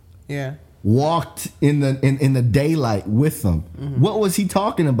 Yeah. Walked in the daylight with them. Mm-hmm. What was he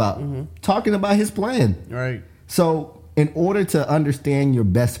talking about? Mm-hmm. Talking about his plan. Right. So in order to understand your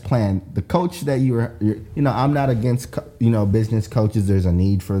best plan, the coach that you're I'm not against, business coaches. There's a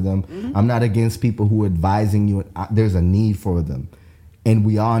need for them. Mm-hmm. I'm not against people who are advising you. There's a need for them. And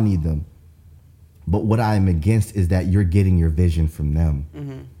we all need them. But what I'm against is that you're getting your vision from them.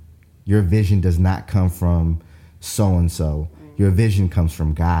 Mm-hmm. Your vision does not come from so-and-so. Your vision comes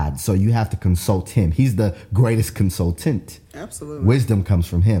from God. So you have to consult him. He's the greatest consultant. Absolutely. Wisdom comes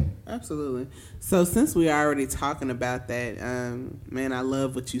from him. Absolutely. So since we are already talking about that, man, I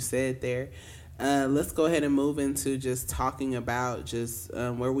love what you said there. Let's go ahead and move into just talking about just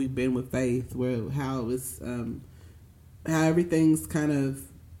where we've been with faith, how everything's kind of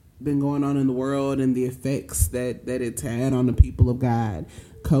been going on in the world and the effects that it's had on the people of God.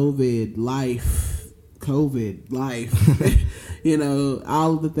 COVID, life, all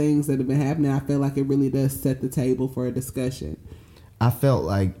of the things that have been happening. I feel like it really does set the table for a discussion. I felt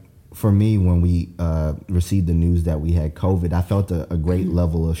like, for me, when we received the news that we had COVID, I felt a great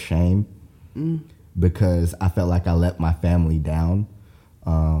level of shame because I felt like I let my family down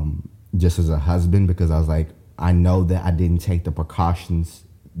just as a husband, because I was like, I know that I didn't take the precautions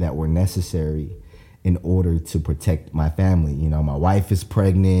that were necessary in order to protect my family. My wife is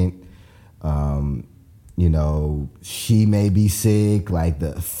pregnant. She may be sick. Like,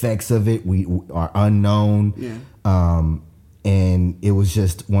 the effects of it are unknown. Yeah. And it was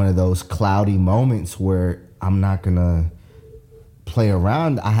just one of those cloudy moments where I'm not gonna play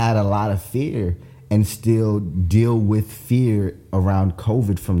around. I had a lot of fear and still deal with fear around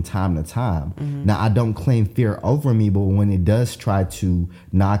COVID from time to time. Mm-hmm. Now, I don't claim fear over me, but when it does try to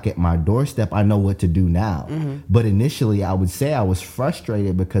knock at my doorstep, I know what to do now. Mm-hmm. But initially, I would say I was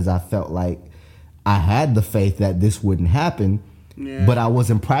frustrated because I felt like I had the faith that this wouldn't happen, but I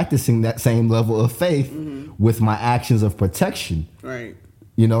wasn't practicing that same level of faith with my actions of protection. Right.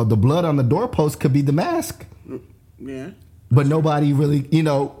 The blood on the doorpost could be the mask. Yeah. But nobody really,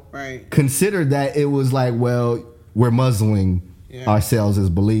 right, considered that it was like, well, we're muzzling ourselves as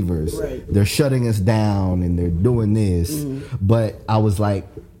believers. Right. They're shutting us down and they're doing this. Mm-hmm. But I was like,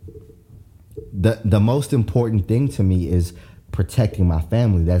 the most important thing to me is protecting my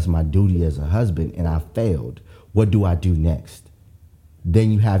family. That's my duty as a husband, and I failed. What do I do next?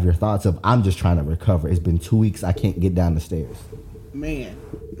 Then you have your thoughts of, I'm just trying to recover. It's been 2 weeks. I can't get down the stairs. Man.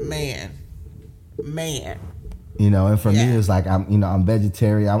 And for me, it was like, I'm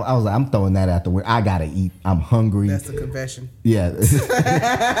vegetarian. I was like, I'm throwing that out the way. I gotta eat. I'm hungry. That's a confession. Yeah.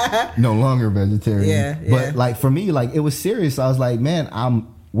 No longer vegetarian. Yeah. But like, for me, like, it was serious. I was like, man,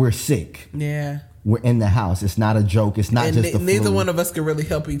 we're sick. Yeah. We're in the house. It's not a joke. It's not just the flu. Neither one of us could really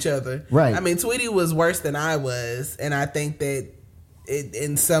help each other. Right. I mean, Tweety was worse than I was, and I think that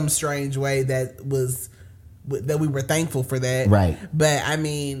in some strange way that we were thankful for that. Right. But I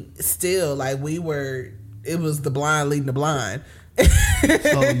mean, still, like, it was the blind leading the blind.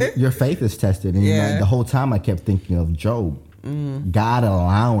 So your faith is tested. And the whole time I kept thinking of Job. Mm. God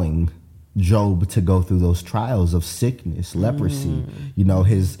allowing Job to go through those trials of sickness, leprosy,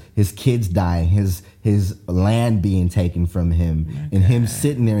 his kids dying, his land being taken from him, and him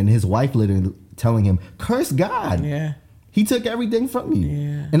sitting there and his wife literally telling him, curse God. Yeah. He took everything from you.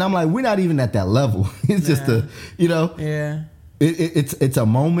 Yeah. And I'm like, we're not even at that level. It's just Yeah. It's a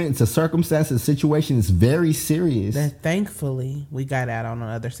moment, it's a circumstance, a situation. It's very serious. That thankfully we got out on the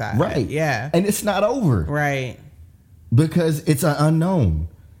other side. Right. Yeah. And it's not over. Right. Because it's an unknown.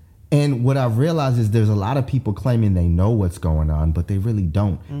 And what I've realized is there's a lot of people claiming they know what's going on, but they really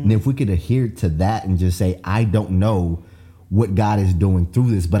don't. And if we could adhere to that and just say, I don't know what God is doing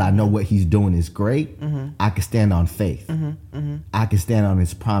through this, but I know what he's doing is great, I can stand on faith. I can stand on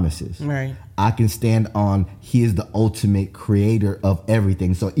his promises. Right. I can stand on he is the ultimate creator of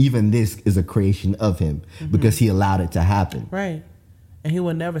everything. So even this is a creation of him because he allowed it to happen. Right. And he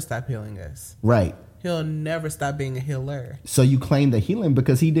will never stop healing us. Right. He'll never stop being a healer. So you claim the healing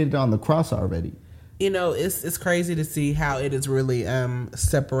because he did it on the cross already. You know, it's crazy to see how it has really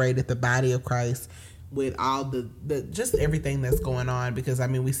separated the body of Christ with all the just everything that's going on. Because, I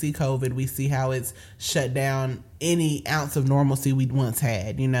mean, we see COVID. We see how it's shut down any ounce of normalcy we once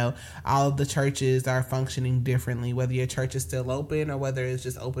had. You know, all of the churches are functioning differently, whether your church is still open or whether it's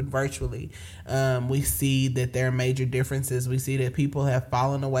just open virtually. We see that there are major differences. We see that people have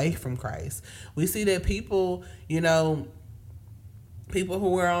fallen away from Christ. We see that people, you know, people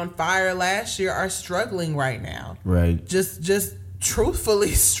who were on fire last year are struggling right now. Right. Just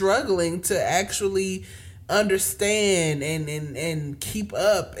truthfully struggling to actually understand and keep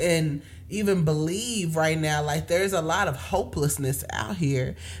up and even believe right now. Like, there's a lot of hopelessness out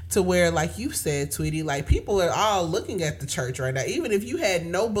here to where, like you said, Tweety, like, people are all looking at the church right now. Even if you had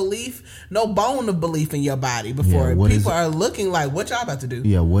no belief, no bone of belief in your body before, people are looking like, what y'all about to do?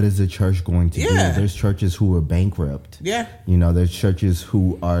 Yeah, what is the church going to do? There's churches who are bankrupt. Yeah. You know, there's churches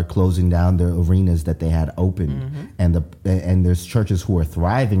who are closing down their arenas that they had open. And there's churches who are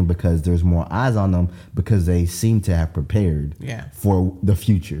thriving because there's more eyes on them because they seem to have prepared for the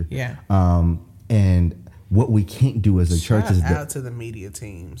future. Yeah. And what we can't do as a church is shout out to the media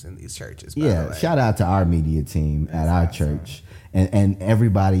teams in these churches. Shout out to our media team at our church and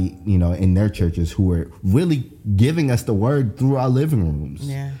everybody, you know, in their churches who are really giving us the word through our living rooms.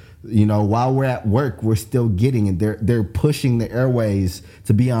 Yeah. You know, while we're at work, we're still getting it. They're pushing the airways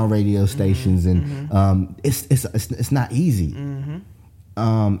to be on radio stations, and it's not easy.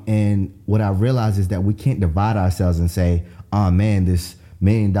 And what I realize is that we can't divide ourselves and say, oh man, this $1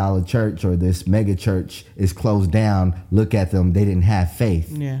 million church or this mega church is closed down. Look at them; they didn't have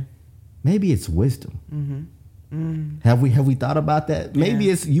faith. Yeah, maybe it's wisdom. Have we thought about that? Maybe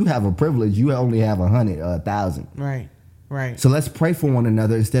it's you have a privilege. You only have 100 or 1,000. Right. So let's pray for one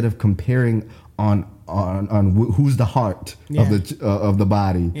another instead of comparing on who's the heart of the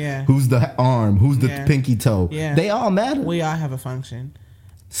body. Yeah. Who's the arm? Who's the pinky toe? Yeah. They all matter. We all have a function.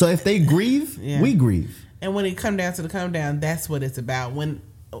 So if they grieve, we grieve. And when it come down to the come down, that's what it's about.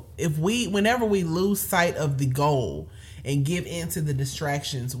 Whenever we lose sight of the goal and give into the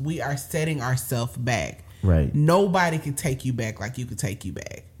distractions, we are setting ourselves back. Right. Nobody can take you back like you could take you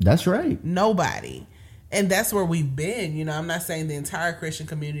back. That's right. Nobody. And that's where we've been. You know, I'm not saying the entire Christian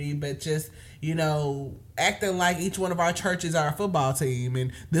community, but just, you know, acting like each one of our churches are a football team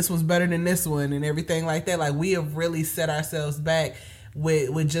and this one's better than this one and everything like that. Like, we have really set ourselves back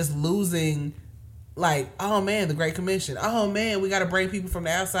with just losing, like, oh man, the Great Commission. Oh man, we got to bring people from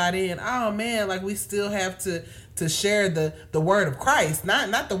the outside in. Oh man, like, we still have to share the word of Christ,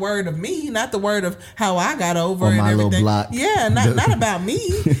 not the word of me, not the word of how I got over on and my everything. Little block. Yeah, not about me.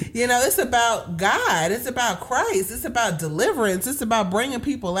 You know, it's about God. It's about Christ. It's about deliverance. It's about bringing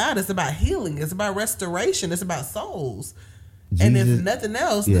people out. It's about healing. It's about restoration. It's about souls. Jesus, and if nothing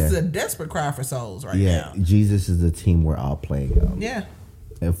else, this is a desperate cry for souls right now. Jesus is the team we're all playing on. Yeah.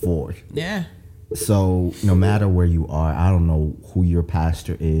 And for. Yeah. So no matter where you are, I don't know who your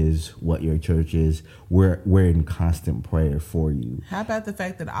pastor is, what your church is, we're in constant prayer for you. How about the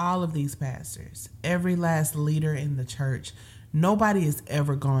fact that all of these pastors, every last leader in the church, nobody has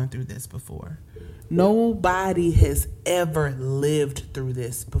ever gone through this before. Nobody has ever lived through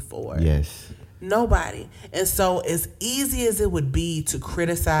this before. Yes. Nobody. And so as easy as it would be to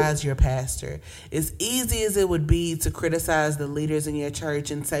criticize your pastor, as easy as it would be to criticize the leaders in your church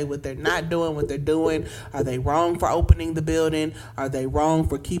and say what they're not doing, what they're doing, are they wrong for opening the building? Are they wrong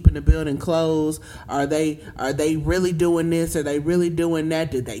for keeping the building closed? Are they really doing this? Are they really doing that?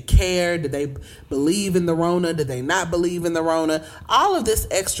 Did they care? Did they believe in the Rona? Did they not believe in the Rona? All of this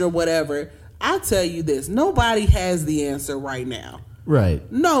extra whatever. I'll tell you this, nobody has the answer right now.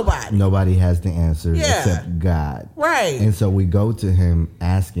 Right. Nobody has the answer except God. Right. And so we go to him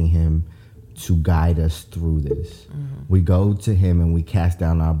asking him to guide us through this. Mm-hmm. We go to him and we cast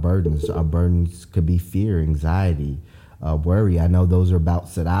down our burdens. Our burdens could be fear, anxiety, worry. I know those are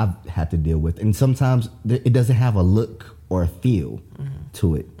bouts that I've had to deal with. And sometimes it doesn't have a look or a feel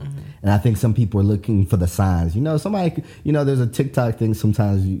to it. Mm-hmm. And I think some people are looking for the signs. You know, there's a TikTok thing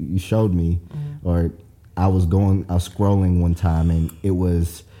sometimes you showed me or I was scrolling one time and it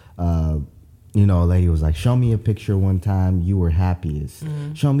was you know, a lady was like, show me a picture one time you were happiest.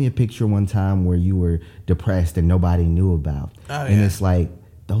 Show me a picture one time where you were depressed and nobody knew about. And it's like,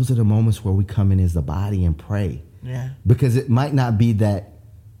 those are the moments where we come in as the body and pray. Yeah. Because it might not be that,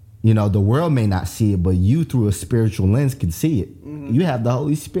 you know, the world may not see it, but you through a spiritual lens can see it. You have the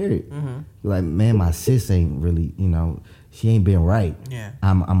Holy Spirit. You're like, man, my sis ain't really, you know, she ain't been right. Yeah.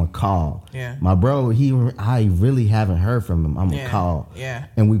 I'm a call. Yeah. My bro, I really haven't heard from him. I'm a call. Yeah.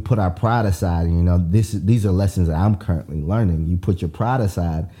 And we put our pride aside. And, you know, these are lessons that I'm currently learning. You put your pride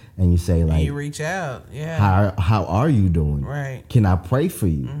aside and you say, like, and you reach out. Yeah. How are you doing? Right. Can I pray for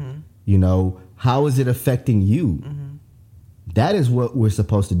you? You know, how is it affecting you? That is what we're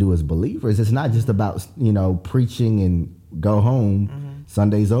supposed to do as believers. It's not just about, you know, preaching and go home.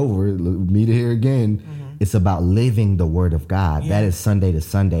 Sunday's over. Meet here again. It's about living the word of God. That is Sunday to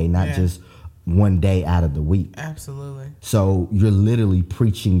Sunday, not just one day out of the week. Absolutely. So you're literally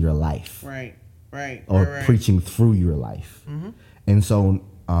preaching your life. Right. Or preaching through your life. And so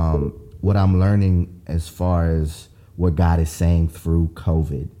what I'm learning as far as what God is saying through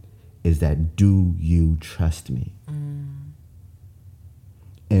COVID is that, do you trust me?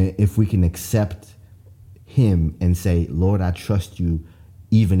 And if we can accept him and say, Lord, I trust you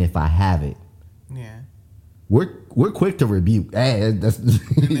even if I have it. Yeah. We're quick to rebuke. Hey, that's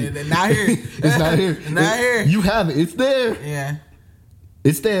They're not here. It's not here. Not here. You have it. It's there. Yeah.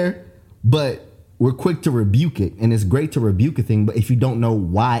 It's there. But we're quick to rebuke it. And it's great to rebuke a thing. But if you don't know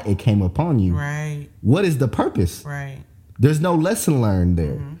why it came upon you, right, what is the purpose? Right. There's no lesson learned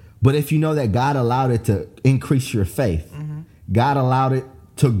there. But if you know that God allowed it to increase your faith, God allowed it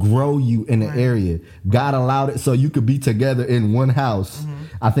to grow you in an area. God allowed it so you could be together in one house.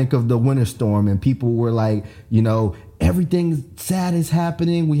 I think of the winter storm and people were like, you know, everything sad is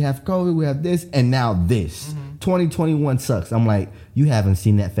happening. We have COVID, we have this, and now this. 2021 sucks. I'm like, you haven't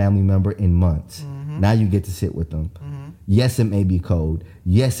seen that family member in months. Now you get to sit with them. Yes, it may be cold.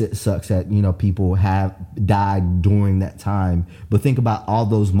 Yes, it sucks that, you know, people have died during that time. But think about all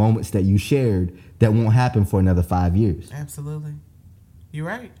those moments that you shared that won't happen for another 5 years. Absolutely. You're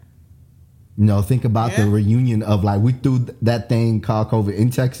right. You know, think about the reunion of, like, we threw that thing called COVID in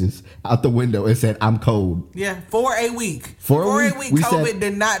Texas out the window and said, I'm cold. Yeah, for a week. For a week, COVID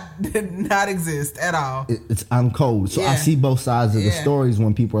did not exist at all. I'm cold. So I see both sides of the stories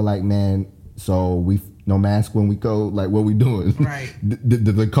when people are like, man, so we no mask when we cold, like, what we doing? Right.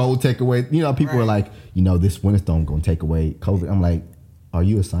 the cold take away, you know, people are like, you know, this winter storm gonna take away COVID. I'm like, are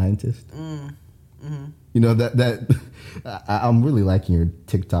you a scientist? You know, that I'm really liking your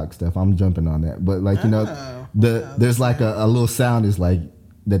TikTok stuff. I'm jumping on that. But, like, you know, there's like a little sound is like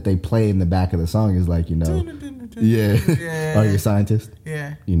that they play in the back of the song is like, you know, are you a scientist?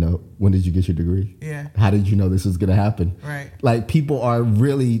 Yeah. You know, when did you get your degree? Yeah. How did you know this was going to happen? Right. Like, people are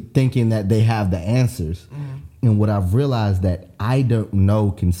really thinking that they have the answers. And what I've realized that I don't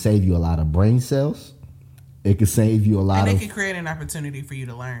know can save you a lot of brain cells. It can save you a lot and it can create an opportunity for you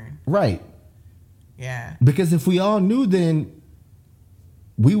to learn. Right. Yeah. Because if we all knew, then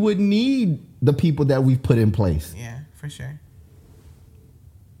we wouldn't need the people that we've put in place. Yeah, for sure.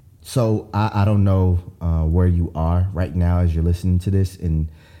 So I don't know where you are right now as you're listening to this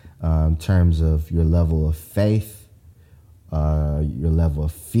in terms of your level of faith, your level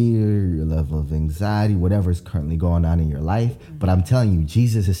of fear, your level of anxiety, whatever is currently going on in your life. But I'm telling you,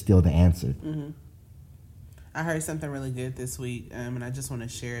 Jesus is still the answer. I heard something really good this week, and I just want to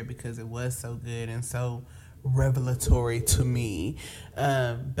share it because it was so good and so revelatory to me.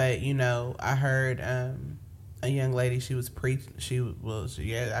 But, you know, I heard a young lady, she was preaching.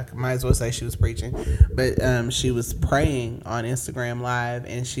 I might as well say she was preaching, but she was praying on Instagram Live,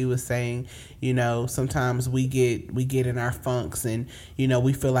 and she was saying, you know, sometimes we get in our funks, and, you know,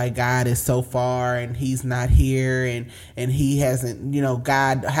 we feel like God is so far and he's not here, and he hasn't, you know,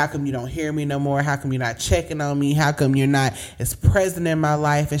 God, how come you don't hear me no more? How come you're not checking on me? How come you're not as present in my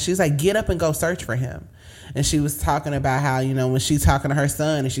life? And she's like, get up and go search for him. And she was talking about how, you know, when she's talking to her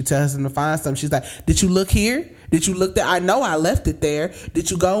son and she tells him to find something, she's like, did you look here? Did you look there? I know I left it there.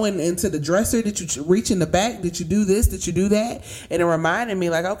 Did you go into the dresser? Did you reach in the back? Did you do this? Did you do that? And it reminded me,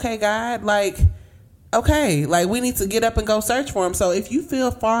 like, okay, God, like, okay, like, we need to get up and go search for him. So if you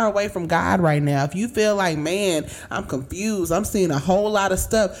feel far away from God right now, if you feel like, man, I'm confused, I'm seeing a whole lot of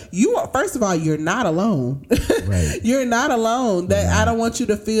stuff, first of all, you're not alone. Right. You're not alone. That I don't want you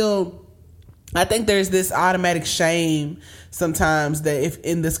to feel. I think there's this automatic shame sometimes that if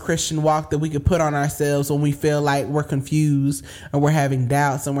in this Christian walk that we could put on ourselves when we feel like we're confused and we're having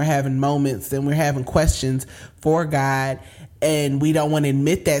doubts and we're having moments and we're having questions for God. And we don't want to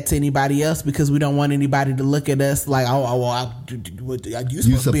admit that to anybody else because we don't want anybody to look at us like, you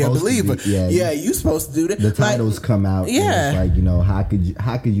supposed to be a believer. You supposed to do that. The titles come out. Yeah. And it's like,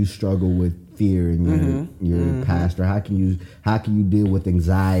 how could you struggle with fear in your pastor? How can you deal with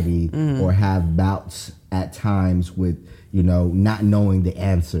anxiety or have bouts at times with, not knowing the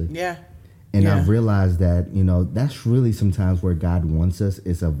answer? Yeah. And I've realized that, that's really sometimes where God wants us.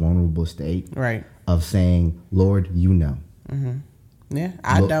 It's a vulnerable state. Right. Of saying, Lord, you know. Yeah,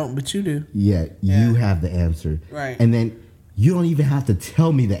 I don't, but you do. Yeah, you have the answer. Right. And then you don't even have to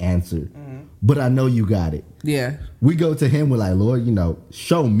tell me the answer, but I know you got it. Yeah. We go to him, we're like, Lord,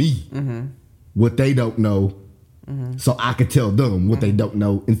 show me what they don't know so I could tell them what they don't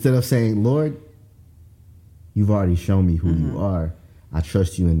know. Instead of saying, Lord, you've already shown me who you are. I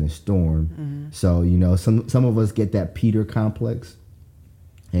trust you in the storm. So, some of us get that Peter complex,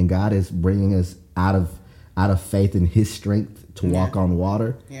 and God is bringing us out of faith in his strength to walk on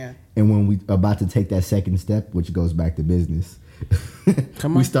water. Yeah. And when we about to take that second step, which goes back to business,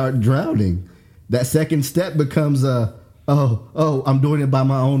 we start drowning. That second step becomes I'm doing it by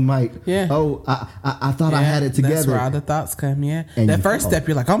my own might. Yeah. Oh, I thought I had it together. That's where all the thoughts come, yeah. And that first step,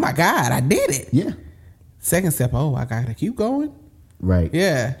 you're like, oh my God, I did it. Yeah. Second step, I gotta keep going. Right.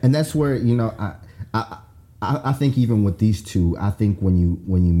 Yeah. And that's where, I think even with these two, I think when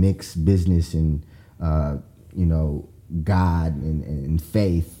you mix business and God and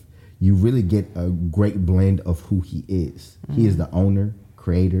faith, you really get a great blend of who he is. He is the owner,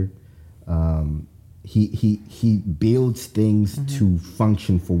 creator. He builds things to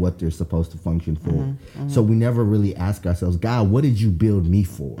function for what they're supposed to function for. So we never really ask ourselves, God, what did you build me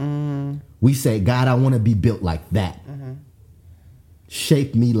for? We say, God, I want to be built like that.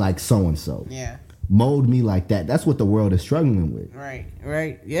 Shape me like so-and-so. Yeah. Mold me like that. That's what the world is struggling with.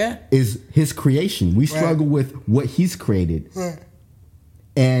 Right. Yeah. Is his creation. We struggle with what he's created.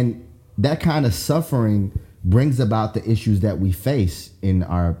 And that kind of suffering brings about the issues that we face in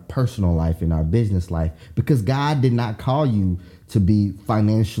our personal life, in our business life, because God did not call you to be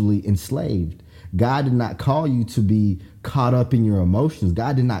financially enslaved. God did not call you to be caught up in your emotions.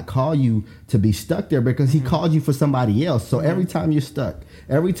 God did not call you to be stuck there because he called you for somebody else. So every time you're stuck,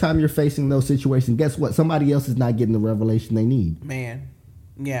 every time you're facing those situations, guess what? Somebody else is not getting the revelation they need. Man.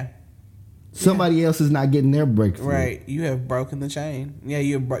 Yeah. Somebody else is not getting their breakthrough. Right. You have broken the chain. Yeah,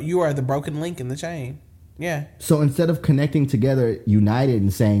 you are the broken link in the chain. Yeah. So instead of connecting together, united,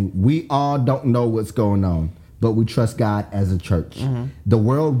 and saying, we all don't know what's going on, but we trust God as a church. The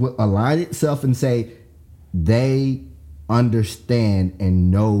world will align itself and say, they understand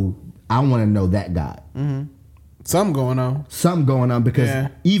and know, I want to know that God. Something going on. Because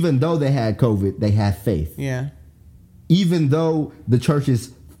even though they had COVID, they had faith. Yeah. Even though the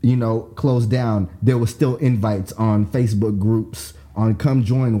churches, closed down, there was still invites on Facebook groups on come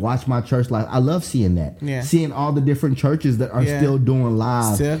join, watch my church live. I love seeing that. Yeah. Seeing all the different churches that are still doing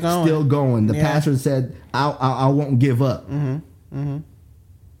live, still going. The pastor said, I won't give up.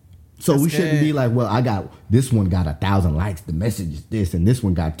 So we shouldn't be like, well, this one got 1,000 likes. The message is this, and this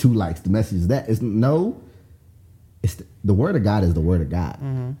one got 2 likes. The message is that. It's the word of God is the word of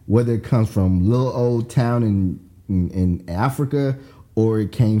God. Whether it comes from little old town in Africa or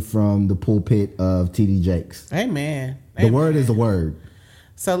it came from the pulpit of T.D. Jakes. Amen. The word is the word.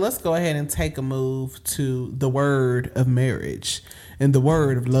 So let's go ahead and take a move to the word of marriage and the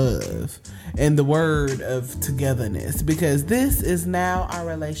word of love and the word of togetherness, because this is now our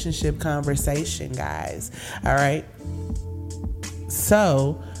relationship conversation, guys. All right.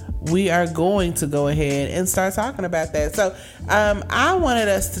 So we are going to go ahead and start talking about that. So I wanted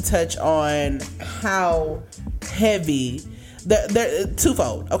us to touch on how heavy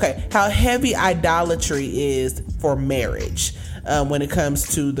twofold. Okay. How heavy idolatry is for marriage when it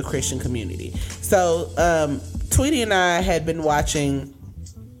comes to the Christian community. So Tweety and I had been watching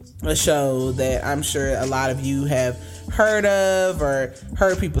a show that I'm sure a lot of you have heard of or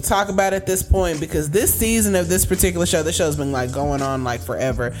heard people talk about at this point, because this season of this particular show, the show's been like going on like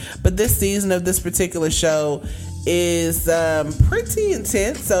forever, but this season of this particular show is pretty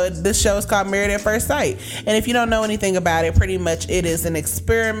intense. So this show is called Married at First Sight, and if you don't know anything about it, pretty much it is an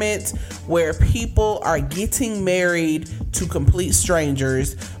experiment where people are getting married to complete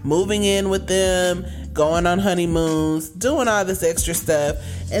strangers, moving in with them, going on honeymoons, doing all this extra stuff,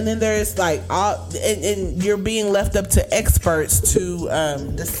 and then there's like and you're being left up to experts to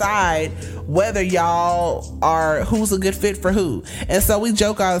decide whether y'all are who's a good fit for who. And so we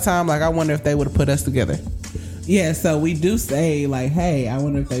joke all the time, like, I wonder if they would have put us together. Yeah, so we do say like, hey, I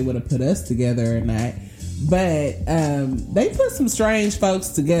wonder if they would have put us together or not. But they put some strange folks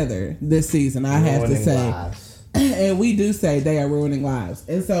together this season, I have to say. And we do say they are ruining lives.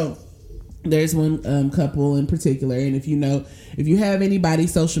 And so there's one couple in particular, and if you have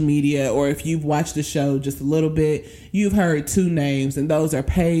anybody's social media, or if you've watched the show just a little bit, you've heard two names, and those are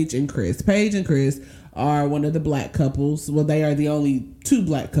Paige and Chris. Paige and Chris are one of the black couples. Well, they are the only two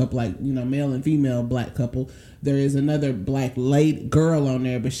black couple, like, male and female black couple. There is another black lady girl on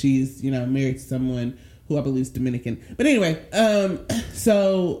there, but she's, married to someone who I believe is Dominican. But anyway,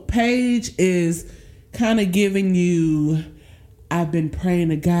 so Paige is kind of giving you, I've been praying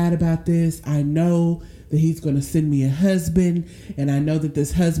to God about this. I know that he's going to send me a husband, and I know that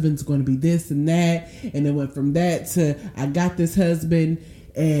this husband's going to be this and that. And it went from that to, I got this husband,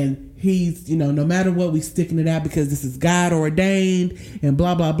 and he's, no matter what, we sticking it out because this is God ordained and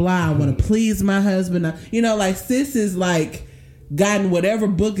blah, blah, blah. I want to please my husband. Like, sis is like gotten whatever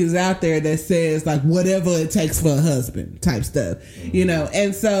book is out there that says like whatever it takes for a husband type stuff,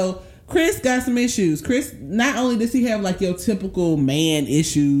 And so Chris got some issues. Chris, not only does he have like your typical man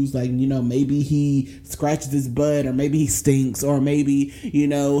issues, like, maybe he scratches his butt, or maybe he stinks, or maybe,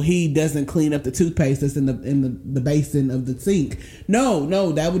 he doesn't clean up the toothpaste that's in the basin of the sink.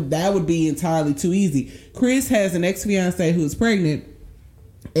 No, that would be entirely too easy. Chris has an ex-fiance who is pregnant,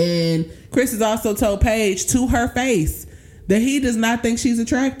 and Chris has also told Paige to her face that he does not think she's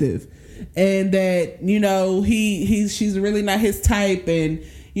attractive, and that, she's really not his type, and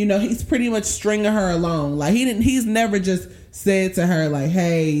he's pretty much stringing her along. Like, he's never just said to her, like,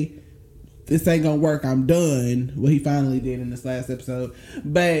 hey, this ain't gonna work, I'm done. Well, he finally did in this last episode.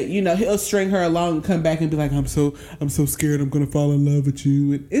 But, he'll string her along and come back and be like, I'm so scared I'm gonna fall in love with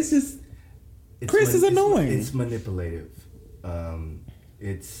you. And it's just, Chris is annoying. It's manipulative.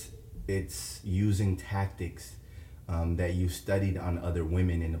 It's using tactics that you studied on other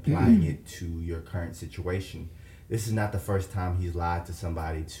women and applying it to your current situation. This is not the first time he's lied to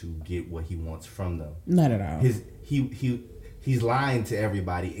somebody to get what he wants from them. Not at all. He's lying to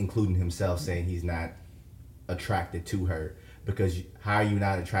everybody, including himself, saying he's not attracted to her. Because how are you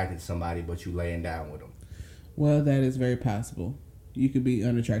not attracted to somebody but you laying down with them? Well, that is very possible. You could be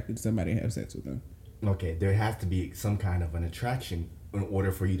unattracted to somebody and have sex with them. Okay, there has to be some kind of an attraction in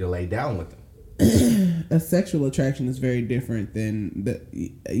order for you to lay down with them. A sexual attraction is very different than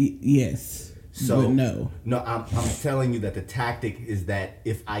yes. So no, I'm telling you that the tactic is that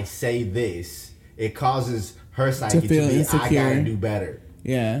if I say this, it causes her psyche to be insecure. I gotta do better.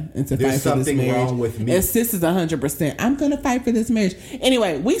 Yeah, and to There's fight for this marriage. There's something wrong with me. And sis is 100%. I'm gonna fight for this marriage.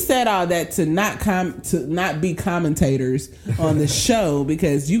 Anyway, we said all that to not be commentators on the show,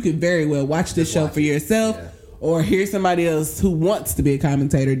 because you could very well watch this show for yourself. Yeah. Or hear somebody else who wants to be a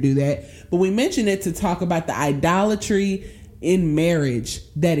commentator do that. But we mentioned it to talk about the idolatry in marriage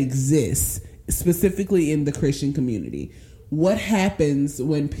that exists, specifically in the Christian community. What happens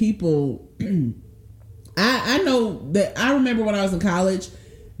when people... I know that I remember when I was in college,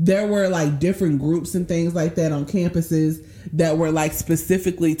 there were like different groups and things like that on campuses that were like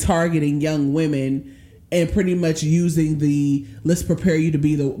specifically targeting young women and pretty much using the let's prepare you to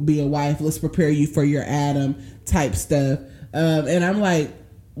be a wife, let's prepare you for your Adam type stuff. And I'm like,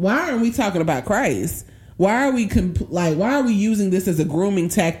 why aren't we talking about Christ? Why are we using this as a grooming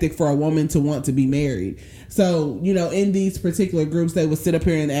tactic for a woman to want to be married? So, in these particular groups, they would sit up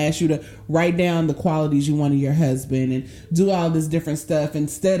here and ask you to write down the qualities you want in your husband and do all this different stuff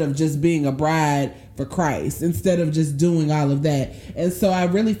instead of just being a bride for Christ, instead of just doing all of that. And so I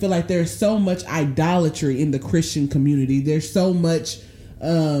really feel like there's so much idolatry in the Christian community. There's so much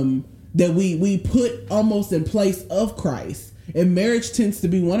that we put almost in place of Christ. And marriage tends to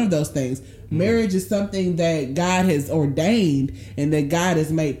be one of those things. Marriage is something that God has ordained and that God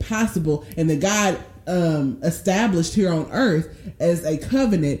has made possible and that God established here on earth as a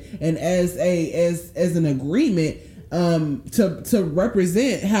covenant and as an agreement to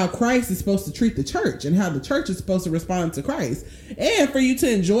represent how Christ is supposed to treat the church and how the church is supposed to respond to Christ, and for you to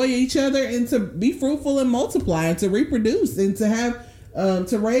enjoy each other and to be fruitful and multiply and to reproduce and to have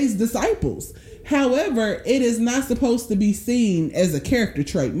to raise disciples. However, it is not supposed to be seen as a character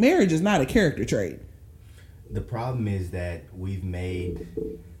trait. Marriage is not a character trait. The problem is that we've made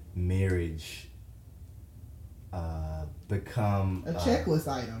marriage become a checklist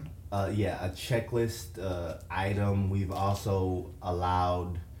item. A checklist item. We've also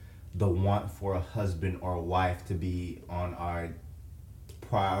allowed the want for a husband or a wife to be on our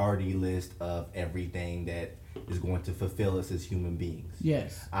priority list of everything that is going to fulfill us as human beings.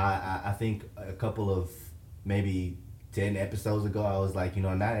 Yes. I think a couple of maybe 10 episodes ago, I was like,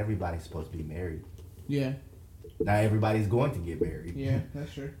 not everybody's supposed to be married. Yeah. Not everybody's going to get married. Yeah,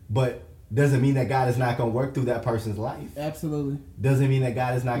 that's true. But Doesn't mean that God is not going to work through that person's life. Absolutely. Doesn't mean that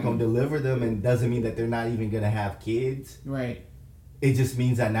God is not going to deliver them, and doesn't mean that they're not even going to have kids. Right. It just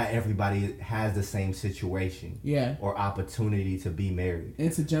means that not everybody has the same situation. Yeah. Or opportunity to be married.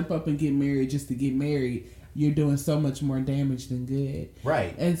 And to jump up and get married just to get married, you're doing so much more damage than good.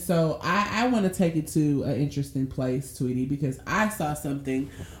 Right. And so I want to take it to an interesting place, Tweety, because I saw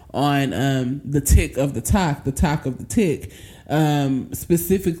something on the tick of the talk of the tick,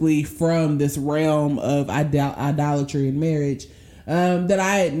 specifically from this realm of idolatry and marriage, that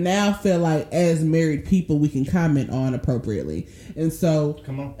I now feel like as married people we can comment on appropriately. And so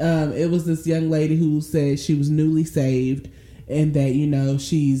it was this young lady who said she was newly saved, and that, you know,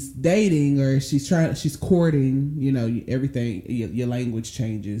 she's dating or she's courting, you know, everything, your language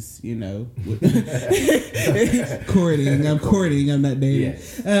changes, you know. courting, I'm not dating.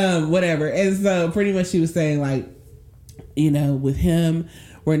 Yes. Whatever. And so pretty much she was saying, like, you know, with him,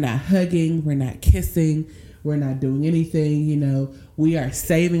 we're not hugging, we're not kissing, we're not doing anything, you know, we are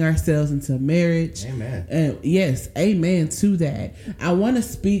saving ourselves into marriage. Amen. And yes, amen to that. I want to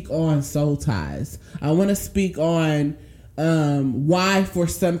speak on soul ties. I want to speak on why for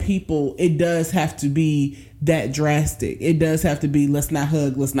some people it does have to be that drastic. It does have to be, let's not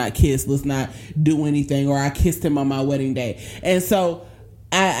hug, let's not kiss, let's not do anything, or I kissed him on my wedding day. And so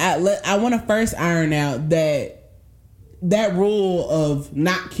I want to first iron out that rule of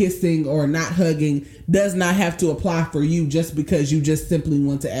not kissing or not hugging does not have to apply for you just because you just simply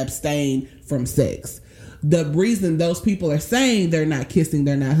want to abstain from sex. The reason those people are saying they're not kissing,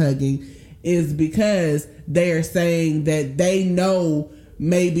 they're not hugging, is because they are saying that they know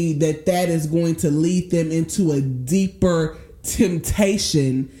maybe that is going to lead them into a deeper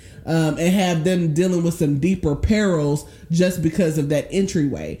temptation, and have them dealing with some deeper perils just because of that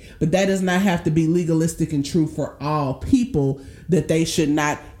entryway. But that does not have to be legalistic and true for all people, that they should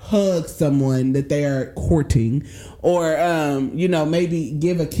not hug someone that they are courting, or you know, maybe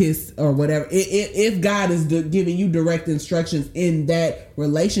give a kiss or whatever. If God is giving you direct instructions in that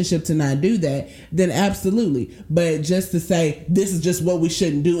relationship to not do that, then absolutely. But just to say this is just what we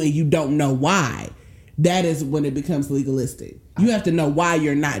shouldn't do and you don't know why, that is when it becomes legalistic. You have to know why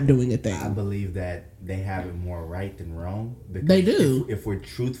you're not doing a thing. I believe that they have it more right than wrong. Because they do. If we're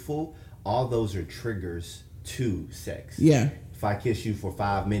truthful, all those are triggers to sex. Yeah. If I kiss you for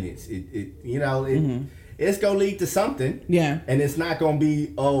 5 minutes, it's gonna lead to something. Yeah. And it's not gonna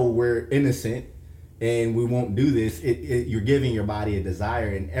be, oh, we're innocent and we won't do this. You're giving your body a desire,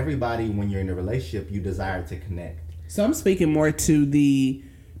 and everybody, when you're in a relationship, you desire to connect. So I'm speaking more to the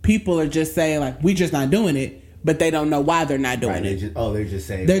people are just saying, like, we just not doing it, but they don't know why they're not doing it. They're just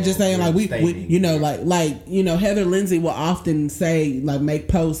saying. They're just saying, like, we you know, like you know, Heather Lindsay will often say, like, make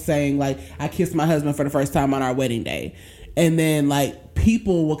posts saying, like, I kissed my husband for the first time on our wedding day. And then, like,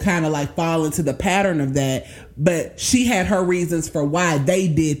 people will kind of, like, fall into the pattern of that. But she had her reasons for why they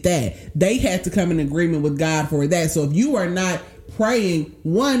did that. They had to come in agreement with God for that. So if you are not praying,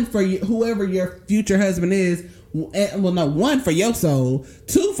 one, for whoever your future husband is, well, no, one, for your soul,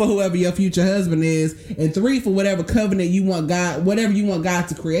 two, for whoever your future husband is, and three, for whatever covenant you want God, whatever you want God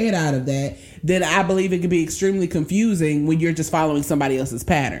to create out of that, then I believe it can be extremely confusing when you're just following somebody else's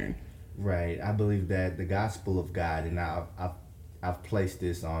pattern. Right. I believe that the gospel of God, and I've placed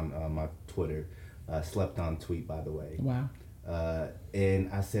this on my Twitter, slept on tweet, by the way. Wow. And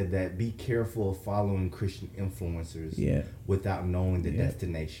I said that be careful of following Christian influencers without knowing the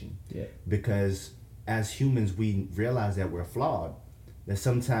destination. Yeah. Because as humans, we realize that we're flawed, that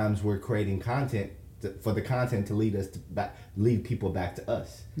sometimes we're creating content for the content to lead people back to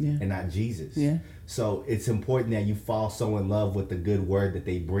us and not Jesus. Yeah. So it's important that you fall so in love with the good word that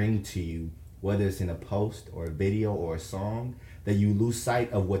they bring to you, whether it's in a post or a video or a song, that you lose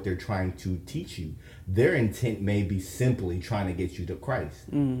sight of what they're trying to teach you. Their intent may be simply trying to get you to Christ.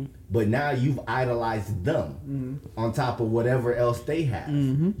 But now you've idolized them on top of whatever else they have.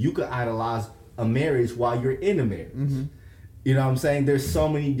 You could idolize a marriage while you're in a marriage. You know what I'm saying? There's so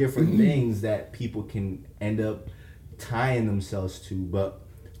many different things that people can end up tying themselves to. But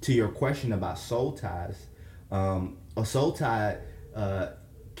to your question about soul ties, a soul tie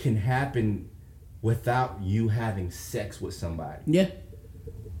can happen without you having sex with somebody. Yeah.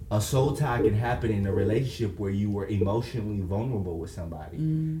 A soul tie can happen in a relationship where you were emotionally vulnerable with somebody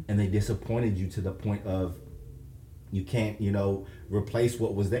and they disappointed you to the point of you can't, replace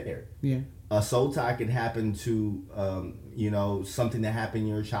what was there. Yeah. A soul tie can happen to, something that happened in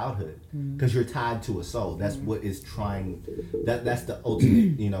your childhood because you're tied to a soul. That's what is that's the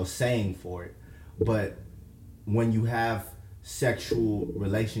ultimate, saying for it. But when you have sexual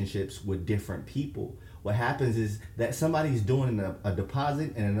relationships with different people, what happens is that somebody's doing a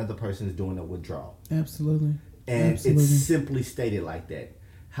deposit and another person is doing a withdrawal. Absolutely. And Absolutely. it's simply stated like that.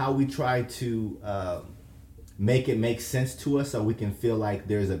 How we try to make it make sense to us so we can feel like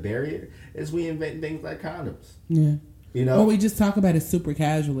there's a barrier is we invent things like condoms. Yeah. You know? Or we just talk about it super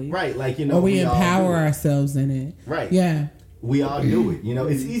casually. Right. Like, you know. Or we empower ourselves in it. Right. Yeah. We all do it. You know,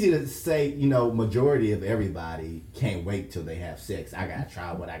 it's easy to say, you know, majority of everybody can't wait till they have sex. I got to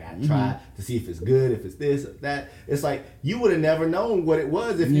try what I got to try to see if it's good, if it's this or that. It's like, you would have never known what it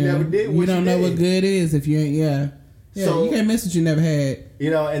was if you never did what you don't know what good is if you ain't, Yeah, so, you can't miss what you never had. You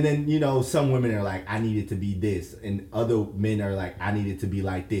know, and then, you know, some women are like, I need it to be this. And other men are like, I need it to be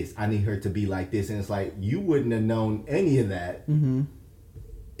like this. I need her to be like this. And it's like, you wouldn't have known any of that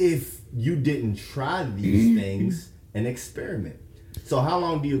if you didn't try these things and experiment. So how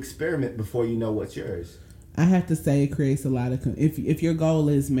long do you experiment before you know what's yours? I have to say it creates a lot of... If your goal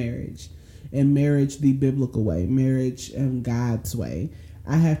is marriage, and marriage the biblical way, marriage God's way,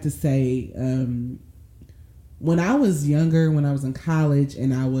 I have to say... when I was younger, when I was in college,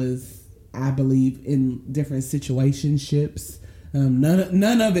 and I believe, in different situationships,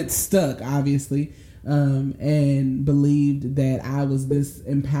 none of it stuck, obviously, and believed that I was this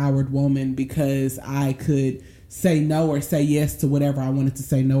empowered woman because I could say no or say yes to whatever I wanted to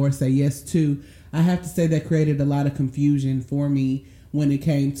say no or say yes to. I have to say that created a lot of confusion for me when it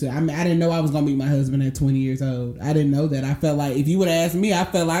came to, I didn't know I was going to meet my husband at 20 years old. I didn't know that. I felt like if you would have asked me, I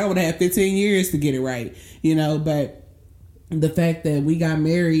felt like I would have had 15 years to get it right, you know, but the fact that we got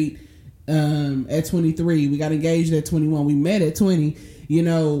married at 23, we got engaged at 21, we met at 20, you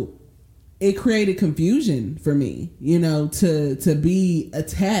know, it created confusion for me, you know, to be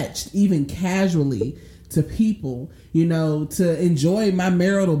attached even casually to people, you know, to enjoy my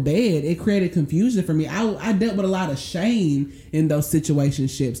marital bed. It created confusion for me. I dealt with a lot of shame in those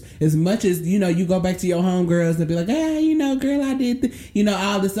situationships. As much as, you know, you go back to your homegirls and be like, you know, girl, I did, you know,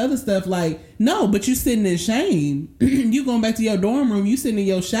 all this other stuff. Like, no, but you sitting in shame. You going back to your dorm room, you sitting in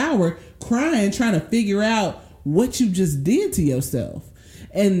your shower crying, trying to figure out what you just did to yourself.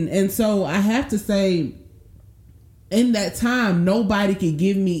 And so I have to say, in that time, nobody could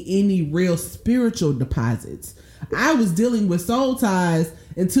give me any real spiritual deposits. I was dealing with soul ties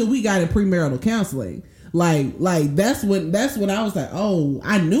until we got in premarital counseling. Like that's when I was like, oh,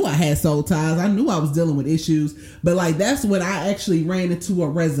 I knew I had soul ties. I knew I was dealing with issues, but like that's when I actually ran into a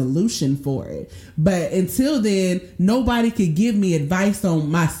resolution for it. But until then, nobody could give me advice on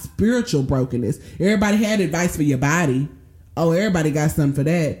my spiritual brokenness. Everybody had advice for your body. Oh, everybody got something for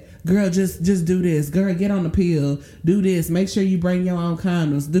that. Girl, just do this. Girl, get on the pill. Do this. Make sure you bring your own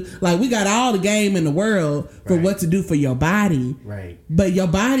condoms. We got all the game in the world for what to do for your body. Right. But your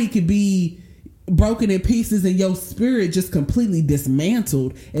body could be broken in pieces and your spirit just completely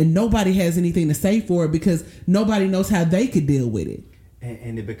dismantled, and nobody has anything to say for it because nobody knows how they could deal with it.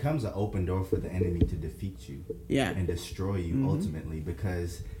 And it becomes an open door for the enemy to defeat you. Yeah. And destroy you ultimately,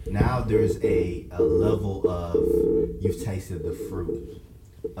 because now there's a level of, you've tasted the fruit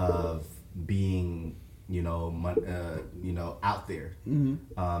of being, out there,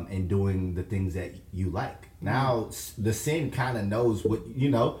 and doing the things that you like. Now the sin kind of knows what,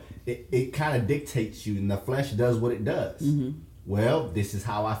 it kind of dictates you, and the flesh does what it does. Well, this is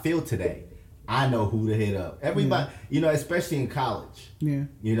how I feel today. I know who to hit up. Everybody, especially in college. Yeah.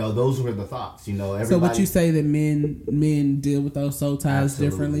 Those were the thoughts. Everybody. So would you say that men deal with those soul ties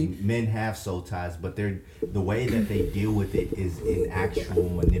differently? Men have soul ties, but the way that they deal with it is in actual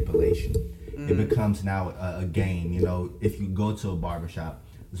manipulation. It becomes now a game. If you go to a barbershop,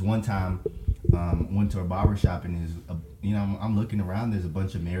 there's one time went to a barbershop and I'm looking around. There's a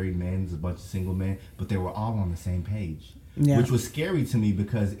bunch of married men, there's a bunch of single men, but they were all on the same page. Yeah. Which was scary to me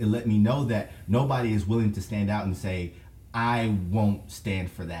because it let me know that nobody is willing to stand out and say, I won't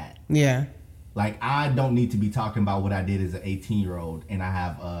stand for that. Yeah. Like, I don't need to be talking about what I did as an 18-year-old, and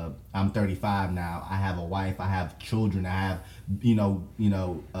I'm 35 now. I have a wife, I have children, I have,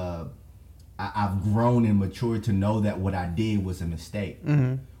 I've grown and matured to know that what I did was a mistake.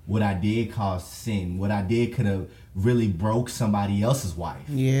 Mm-hmm. What I did caused sin. What I did could have really broke somebody else's wife.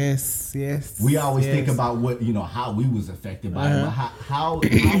 Yes. We always think about what, how we was affected by it, but how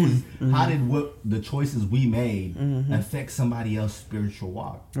did what the choices we made affect somebody else's spiritual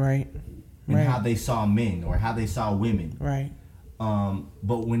walk? Right. And how they saw men or how they saw women. Right.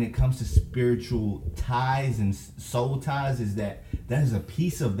 But when it comes to spiritual ties and soul ties, is that is a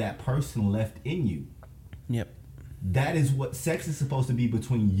piece of that person left in you. Yep. That is what sex is supposed to be,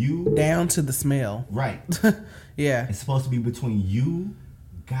 between you. Down to the smell. Right. Yeah. It's supposed to be between you,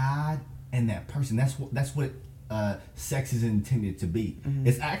 God, and that person. That's what sex is intended to be.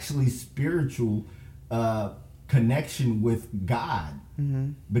 It's actually spiritual connection with God,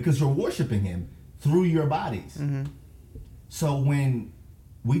 because you're worshiping Him through your bodies. So when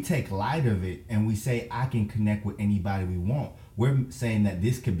we take light of it and we say, I can connect with anybody we want, we're saying that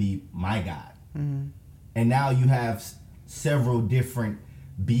this could be my God. And now you have several different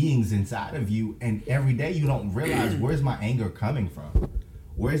beings inside of you, and every day you don't realize, where's my anger coming from?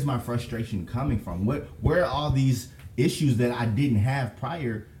 Where's my frustration coming from? Where are all these issues that I didn't have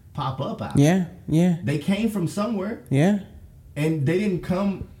prior pop up out? Yeah. They came from somewhere. Yeah. And they didn't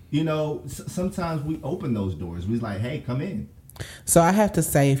come, sometimes we open those doors. We're like, hey, come in. So I have to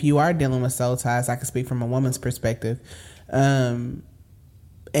say, if you are dealing with soul ties, I can speak from a woman's perspective, and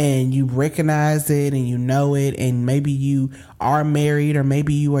you recognize it and you know it, and maybe you are married, or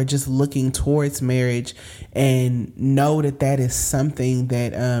maybe you are just looking towards marriage and know that is something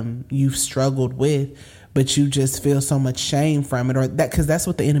that you've struggled with, but you just feel so much shame from it, or that, because that's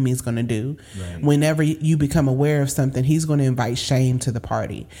what the enemy is going to do. Right. Whenever you become aware of something, he's going to invite shame to the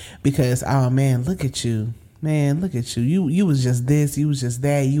party, because, oh man, look at you. Man, look at you. You was just this, you was just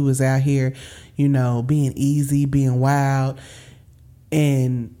that. You was out here, being easy, being wild.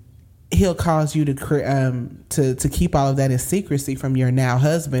 And he'll cause you to keep all of that in secrecy from your now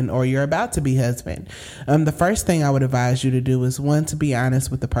husband or your about to be husband. The first thing I would advise you to do is, one, to be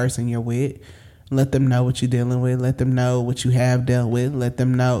honest with the person you're with. Let them know what you're dealing with. Let them know what you have dealt with. Let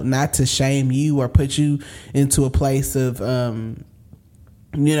them know, not to shame you or put you into a place of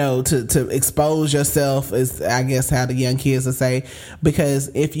to expose yourself, is I guess how the young kids will say. Because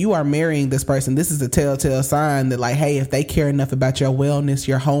if you are marrying this person, this is a telltale sign that, like, hey, if they care enough about your wellness,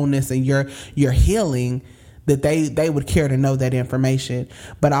 your wholeness, and your healing, that they would care to know that information.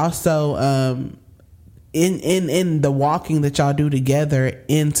 But also, in the walking that y'all do together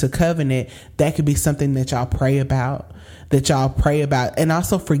into covenant, that could be something that y'all pray about. And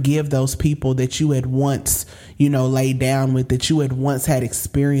also forgive those people that you had once, laid down with, that you had once had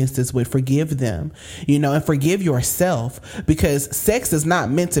experiences with. Forgive them, and forgive yourself, because sex is not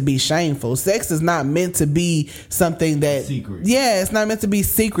meant to be shameful. Sex is not meant to be something that, secret. Yeah, it's not meant to be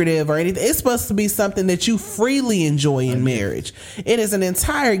secretive or anything. It's supposed to be something that you freely enjoy in marriage. It is an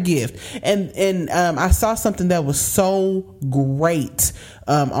entire gift. And I saw something that was so great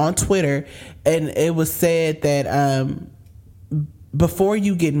on Twitter, and it was said that before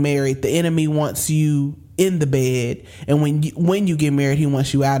you get married, the enemy wants you in the bed, and when you get married, he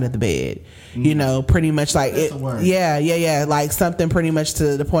wants you out of the bed. Pretty much like it. Yeah. Like something pretty much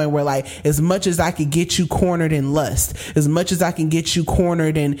to the point where, like, as much as I could get you cornered in lust, as much as I can get you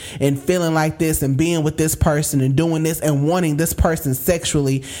cornered and feeling like this and being with this person and doing this and wanting this person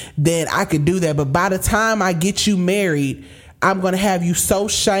sexually, then I could do that. But by the time I get you married, I'm going to have you so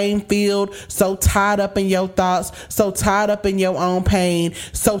shame-filled, so tied up in your thoughts, so tied up in your own pain,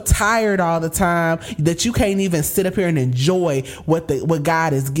 so tired all the time that you can't even sit up here and enjoy what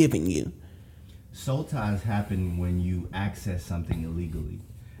God is giving you. Soul ties happen when you access something illegally.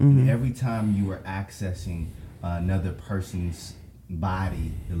 And every time you are accessing another person's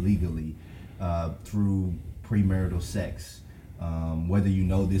body illegally through premarital sex, whether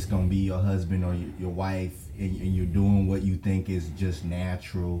this gonna be your husband or your wife, and you're doing what you think is just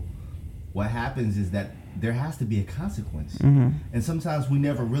natural, what happens is that there has to be a consequence. And sometimes we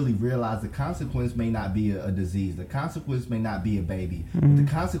never really realize the consequence may not be a disease. The consequence may not be a baby. But the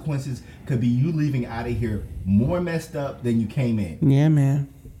consequences could be you leaving out of here more messed up than you came in. Yeah,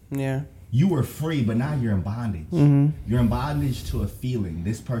 man. Yeah. You were free, but now you're in bondage. You're in bondage to a feeling.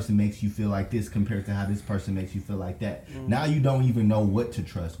 This person makes you feel like this compared to how this person makes you feel like that. Now you don't even know what to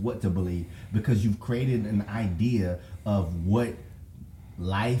trust, what to believe, because you've created an idea of what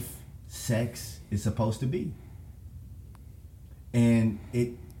life, sex is supposed to be. And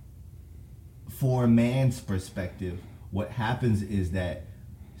for a man's perspective, what happens is that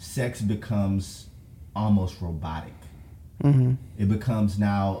sex becomes almost robotic. It becomes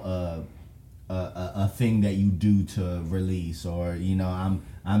now a thing that you do to release, or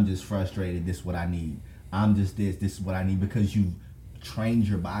I'm just frustrated, this is what I need. I'm just this is what I need, because you've trained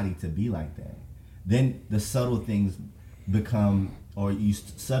your body to be like that. Then the subtle things become, or you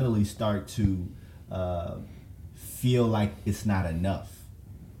subtly start to feel like it's not enough.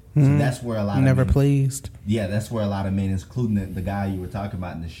 So that's where a lot of men, pleased. Yeah, that's where a lot of men, including the guy you were talking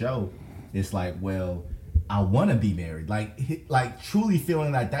about in the show, it's like, well, I want to be married, like truly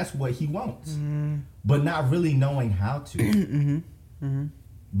feeling like that's what he wants, but not really knowing how to,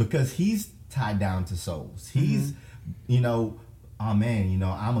 because he's tied down to souls. He's, oh man,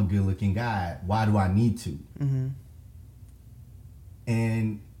 I'm a good looking guy. Why do I need to?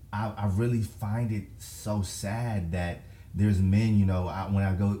 And I really find it so sad that there's men, you know,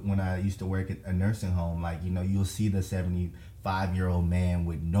 when I used to work at a nursing home, like, you know, you'll see the 75-year-old man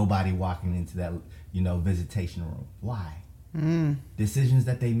with nobody walking into that, you know, visitation room. Why? Decisions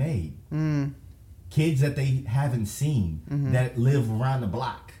that they made. Kids that they haven't seen that live around the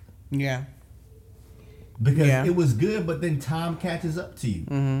block. Yeah. Because it was good, but then time catches up to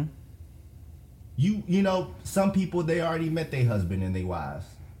you. You know, some people, they already met their husband and their wives,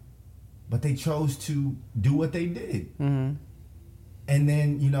 but they chose to do what they did. And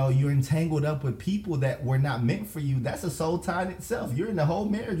then, you know, you're entangled up with people that were not meant for you. That's a soul tie in itself. You're in a whole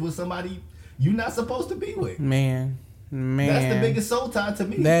marriage with somebody you're not supposed to be with. Man. That's the biggest soul tie to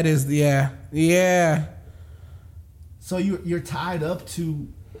me. That is, yeah. So you're tied up to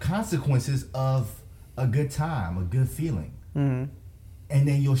consequences of a good time, a good feeling. And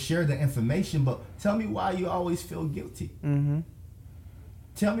then you'll share the information, but tell me why you always feel guilty.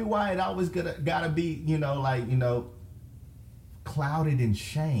 Tell me why it always gotta be, you know, like, you know, clouded in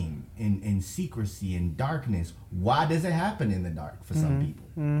shame, in secrecy, in darkness. Why does it happen in the dark for some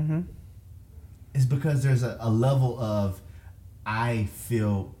people? It's because there's a level of, I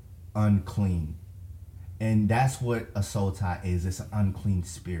feel unclean. And that's what a soul tie is. It's an unclean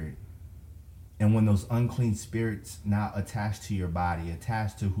spirit. And when those unclean spirits now attach to your body,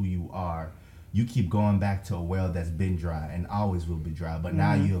 attach to who you are, you keep going back to a well that's been dry and always will be dry. But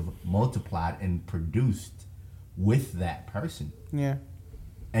now you have multiplied and produced with that person. Yeah.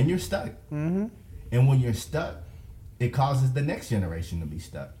 And you're stuck. And when you're stuck, it causes the next generation to be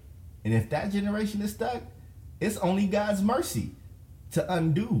stuck. And if that generation is stuck, it's only God's mercy to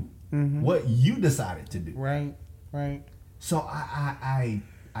undo what you decided to do. Right. So I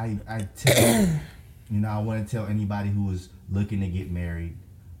tell, you know, I want to tell anybody who is looking to get married,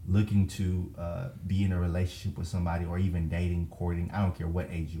 looking to be in a relationship with somebody, or even dating, courting, I don't care what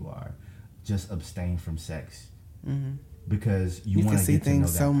age you are, just abstain from sex. Because you want to see get to know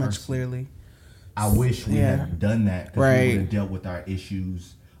things that so person. much clearly. I wish we had done that, because we would have dealt with our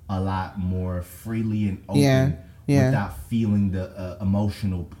issues a lot more freely and open without feeling the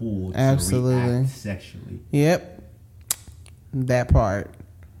emotional pull to react sexually. Yep. That part.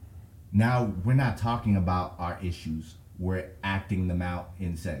 Now, we're not talking about our issues. We're acting them out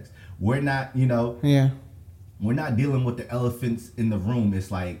in sex. We're not, you know, we're not dealing with the elephants in the room.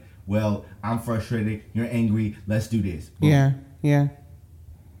 It's like, well, I'm frustrated, you're angry, let's do this. Boom. Yeah.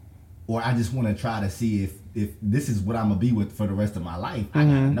 Or I just want to try to see if this is what I'm going to be with for the rest of my life. I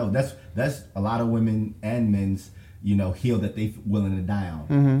gotta know. That's a lot of women and men's, you know, hill that they willing to die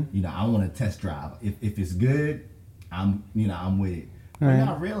on. You know, I want to test drive. If it's good, I'm with it. We're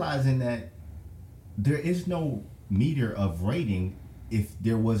not realizing that there is no meter of rating if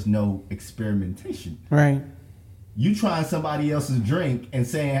there was no experimentation. Right. You trying somebody else's drink and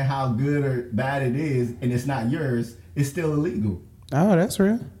saying how good or bad it is, and it's not yours, it's still illegal. Oh, that's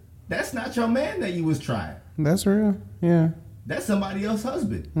real. That's not your man that you was trying. That's real. Yeah. That's somebody else's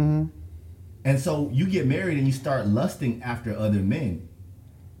husband. And so you get married and you start lusting after other men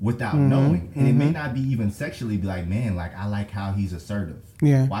without knowing. And it may not be even sexually, be like, man, like, I like how he's assertive.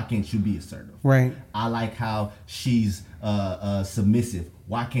 Yeah. Why can't you be assertive? Right. I like how she's submissive.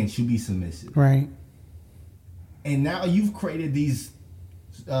 Why can't you be submissive? Right. And now you've created these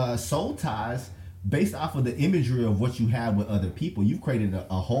soul ties based off of the imagery of what you have with other people. You've created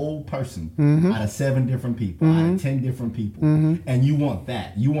a whole person out of 7 different people, out of 10 different people. And you want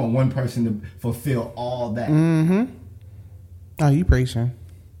that. You want one person to fulfill all that. Oh, you preaching.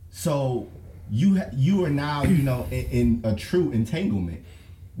 So you are now, you know, in a true entanglement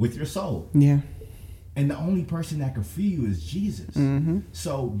with your soul. Yeah. And the only person that can free you is Jesus.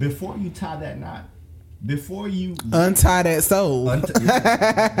 So before you tie that knot, before you untie that soul,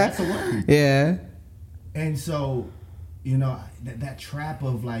 that's a word. Yeah. And so, you know, that trap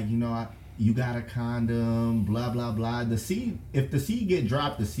of like, you know, you got a condom, blah blah blah. The seed, if the seed get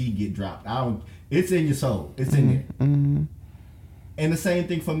dropped, the seed get dropped. It's in your soul. It's in there. And the same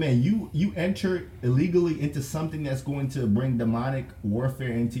thing for men. You enter illegally into something that's going to bring demonic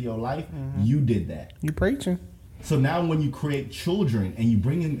warfare into your life. You did that. You preaching. So now when you create children and you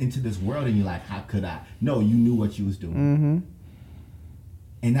bring them into this world and you're like, how could I? No, you knew what you was doing.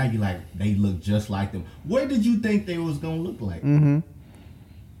 And now you're like, they look just like them. What did you think they was going to look like?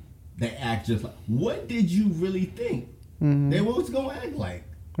 They act just like. What did you really think they was going to act like?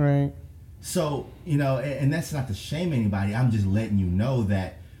 Right. So, you know, and that's not to shame anybody. I'm just letting you know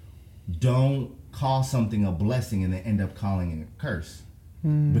that don't call something a blessing and then end up calling it a curse.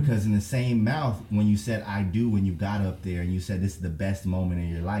 Because in the same mouth, when you said I do, when you got up there and you said this is the best moment in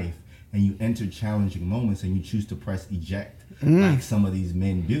your life, and you enter challenging moments and you choose to press eject like some of these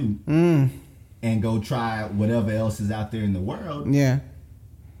men do and go try whatever else is out there in the world. Yeah.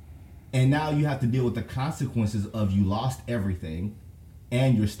 And now you have to deal with the consequences of you lost everything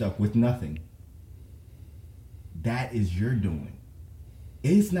and you're stuck with nothing. That is your doing.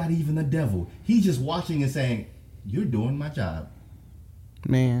 It's not even the devil. He's just watching and saying, you're doing my job.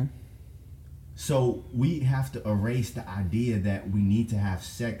 Man. So we have to erase the idea that we need to have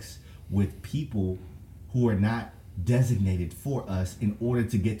sex with people who are not designated for us in order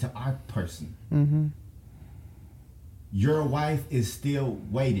to get to our person. Mm-hmm. Your wife is still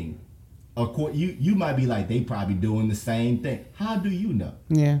waiting. Of course, you might be like, they probably doing the same thing. How do you know?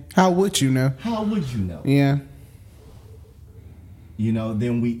 Yeah. How would you know? How would you know? Yeah. You know,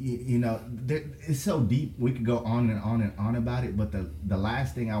 then it's so deep. We could go on and on and on about it. But the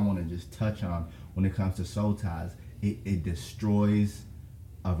last thing I want to just touch on when it comes to soul ties, it destroys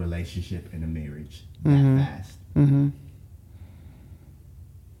a relationship and a marriage that fast. Mm-hmm.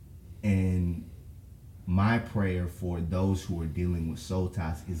 And my prayer for those who are dealing with soul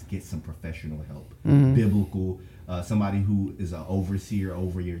ties is get some professional help, biblical, somebody who is an overseer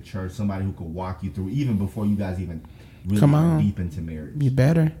over your church, somebody who could walk you through even before you guys even really go deep into marriage. You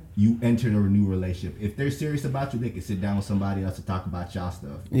better. You enter a new relationship. If they're serious about you, they can sit down with somebody else to talk about y'all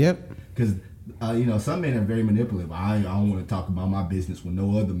stuff. Yep. Because some men are very manipulative. I don't want to talk about my business with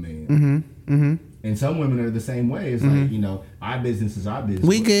no other man. Mm-hmm. Mm-hmm. And some women are the same way. It's like, our business is our business.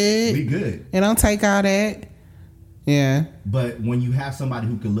 We good. We good. And don't take all that. Yeah. But when you have somebody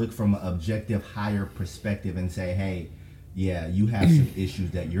who can look from an objective, higher perspective and say, hey, yeah, you have some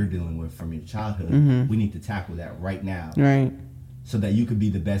issues that you're dealing with from your childhood. We need to tackle that right now. Right. So that you could be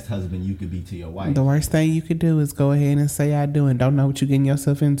the best husband you could be to your wife. The worst thing you could do is go ahead and say I do and don't know what you're getting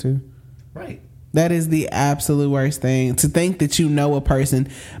yourself into. Right. That is the absolute worst thing, to think that you know a person,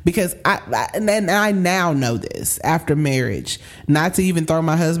 because I now know this after marriage, not to even throw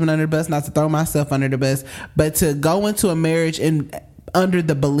my husband under the bus, not to throw myself under the bus, but to go into a marriage and under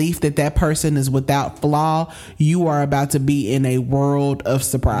the belief that that person is without flaw, you are about to be in a world of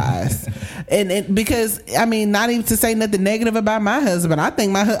surprise. and because not even to say nothing negative about my husband, I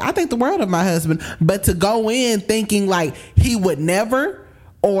think the world of my husband, but to go in thinking like he would never,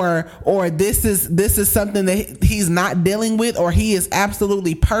 or this is something that he's not dealing with, or he is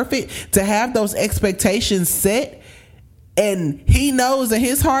absolutely perfect, to have those expectations set. And he knows in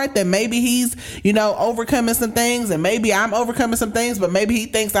his heart that maybe he's, overcoming some things, and maybe I'm overcoming some things, but maybe he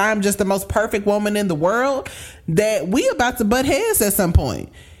thinks I'm just the most perfect woman in the world, that we about to butt heads at some point.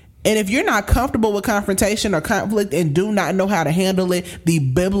 And if you're not comfortable with confrontation or conflict and do not know how to handle it the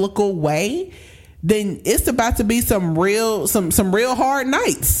biblical way, then it's about to be some real hard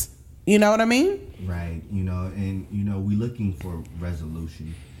nights. You know what I mean? Right. We're looking for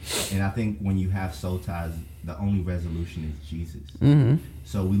resolution. And I think when you have soul ties, the only resolution is Jesus. Mm-hmm.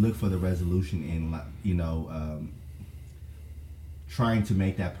 So we look for the resolution in, trying to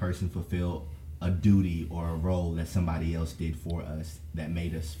make that person fulfill a duty or a role that somebody else did for us that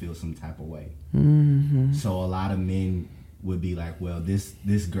made us feel some type of way. Mm-hmm. So a lot of men would be like, well, this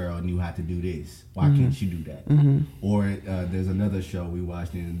girl knew how to do this. Why can't you do that? Mm-hmm. Or there's another show we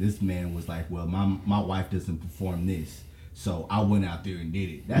watched, and this man was like, well, my wife doesn't perform this, so I went out there and did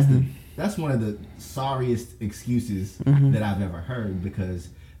it. That's one of the sorriest excuses that I've ever heard, because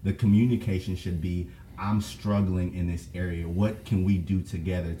the communication should be, I'm struggling in this area. What can we do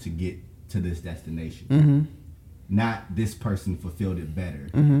together to get to this destination? Mm-hmm. Not this person fulfilled it better,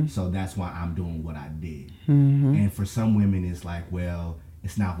 so that's why I'm doing what I did. Mm-hmm. And for some women, it's like, well,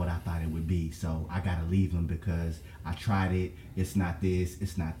 it's not what I thought it would be, so I gotta leave him because I tried it. It's not this,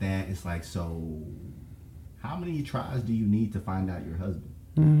 it's not that. It's like, so how many tries do you need to find out your husband?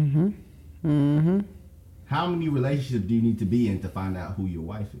 Mm-hmm. Mm-hmm. How many relationships do you need to be in to find out who your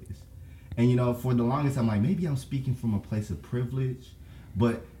wife is? And for the longest time, like, maybe I'm speaking from a place of privilege,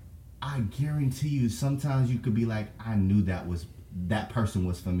 but I guarantee you, sometimes you could be like, I knew that person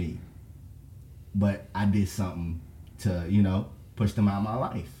was for me, but I did something to, push them out of my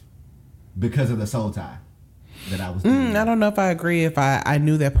life because of the soul tie that I was doing. I don't know if I agree if I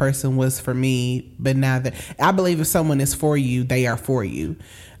knew that person was for me, but now that I believe if someone is for you, they are for you.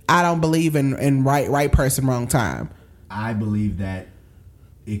 I don't believe in right person, wrong time. I believe that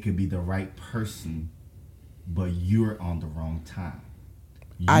it could be the right person, but you're on the wrong time.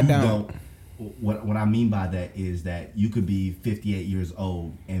 I don't. What I mean by that is that you could be 58 years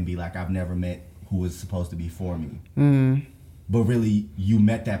old and be like, I've never met who was supposed to be for me. Mm. But really, you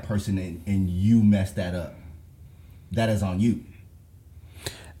met that person and you messed that up. That is on you.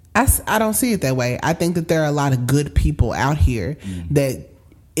 I don't see it that way. I think that there are a lot of good people out here that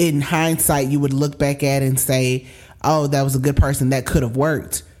in hindsight you would look back at and say, oh, that was a good person, that could have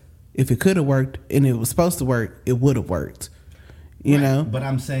worked. If it could have worked and it was supposed to work, it would have worked. You know? But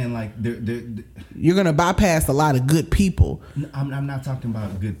I'm saying, like, you're going to bypass a lot of good people. I'm not talking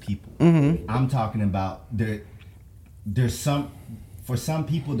about good people. I'm talking about there's for some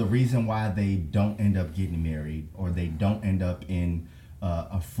people, the reason why they don't end up getting married or they don't end up in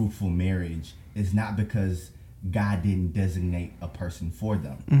a fruitful marriage is not because God didn't designate a person for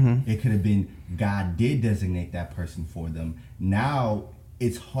them. It could have been God did designate that person for them. Now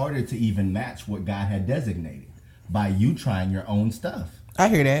it's harder to even match what God had designated by you trying your own stuff. I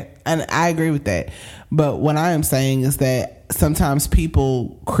hear that, and I agree with that. But what I am saying is that sometimes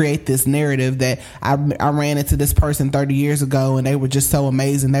people create this narrative that I ran into this person 30 years ago and they were just so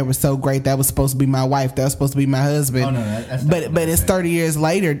amazing, they were so great, that was supposed to be my wife, that was supposed to be my husband. Oh, no, that's but it's 30 years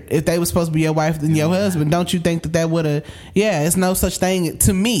later. If they were supposed to be your wife and your husband, don't you think that would have? Yeah, it's no such thing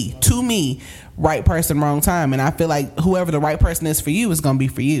to me. Right person, wrong time, and I feel like whoever the right person is for you is going to be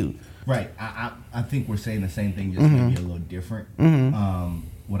for you. Right. I think we're saying the same thing, just maybe a little different.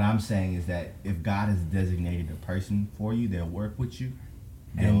 What I'm saying is that if God has designated a person for you, they'll work with you,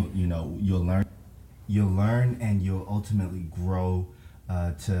 and you'll learn, and you'll ultimately grow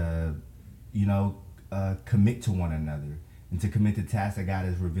to commit to one another and to commit to tasks that God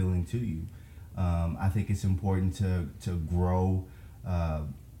is revealing to you. I think it's important to grow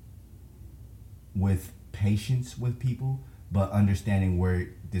with patience with people, but understanding where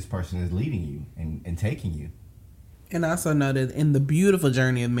this person is leading you and taking you. And also know that in the beautiful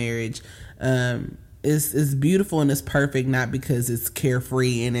journey of marriage, it's beautiful and it's perfect, not because it's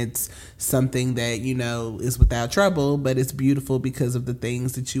carefree and it's something that, is without trouble, but it's beautiful because of the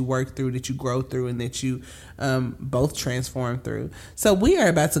things that you work through, that you grow through, and that you both transform through. So we are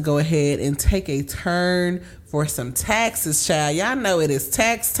about to go ahead and take a turn for some taxes, child. Y'all know it is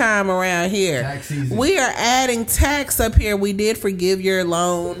tax time around here. Tax season. We are adding tax up here. We did forgive your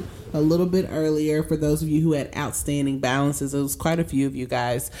loan a little bit earlier for those of you who had outstanding balances. It was quite a few of you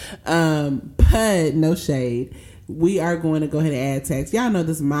guys. But no shade. We are going to go ahead and add tax. Y'all know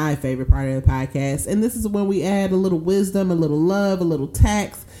this is my favorite part of the podcast. And this is when we add a little wisdom, a little love, a little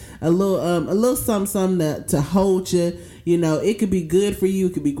tax, a little something to hold you. It could be good for you,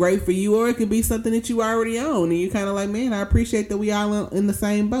 it could be great for you, or it could be something that you already own. And you're kind of like, man, I appreciate that we all in the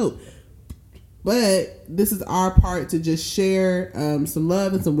same boat. But this is our part to just share some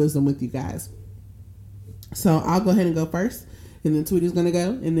love and some wisdom with you guys. So I'll go ahead and go first, and then Tweety's going to go,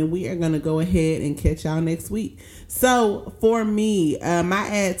 and then we are going to go ahead and catch y'all next week. So for me, my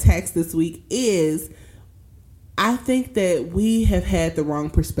ad text this week is, I think that we have had the wrong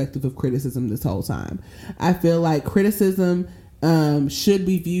perspective of criticism this whole time. I feel like criticism should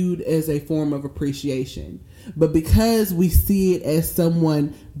be viewed as a form of appreciation. But because we see it as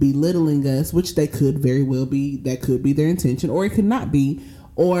someone belittling us, which they could very well be, that could be their intention, or it could not be,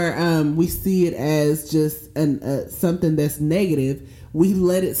 or we see it as just something that's negative, we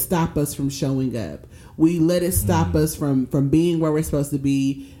let it stop us from showing up. We let it stop us from being where we're supposed to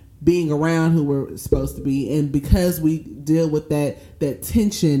be, being around who we're supposed to be. And because we deal with that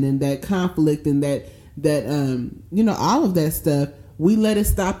tension and that conflict and that all of that stuff, we let it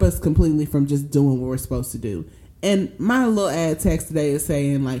stop us completely from just doing what we're supposed to do. And my little ad text today is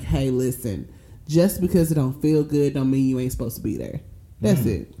saying, like, hey, listen, just because it don't feel good don't mean you ain't supposed to be there. That's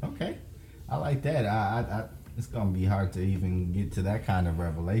it. Okay. I like that. I it's going to be hard to even get to that kind of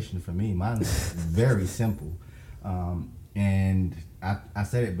revelation for me. Mine is very simple. And I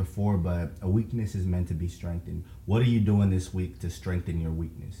said it before, but a weakness is meant to be strengthened. What are you doing this week to strengthen your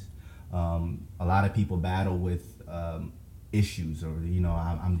weakness? A lot of people battle with issues, or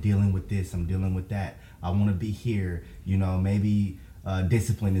I'm dealing with this, I'm dealing with that, I want to be here. Maybe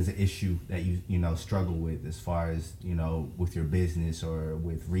discipline is an issue that you struggle with, as far as with your business or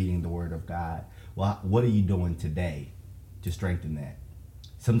with reading the Word of God. Well, what are you doing today to strengthen that?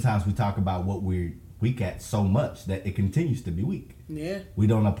 Sometimes we talk about what we're weak at so much that it continues to be weak. Yeah. We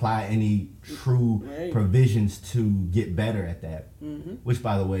don't apply any true provisions to get better at that. Which,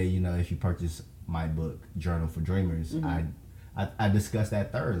 by the way, if you purchase my book, Journal for Dreamers, I discuss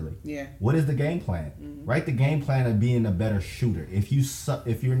that thoroughly. Yeah. What is the game plan? Write the game plan of being a better shooter. If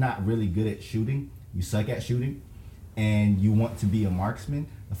you're not really good at shooting, you suck at shooting, and you want to be a marksman,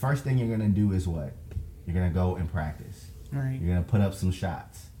 the first thing you're going to do is what? You're going to go and practice. Right. You're going to put up some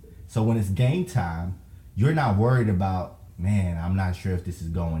shots. So when it's game time, you're not worried about, man, I'm not sure if this is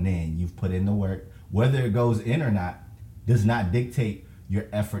going in. You've put in the work. Whether it goes in or not does not dictate your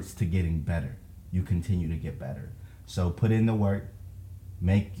efforts to getting better. You continue to get better. So put in the work.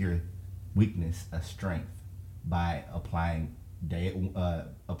 Make your weakness a strength by applying day,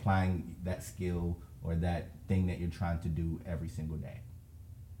 applying that skill or that thing that you're trying to do every single day.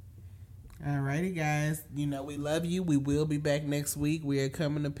 Alrighty, guys. We love you. We will be back next week. We are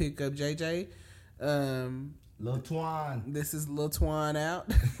coming to pick up JJ. Lil Twan. This is Lil Twan out.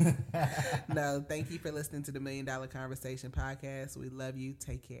 No, thank you for listening to the $1 Million Conversation podcast. We love you.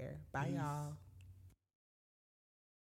 Take care. Bye, y'all.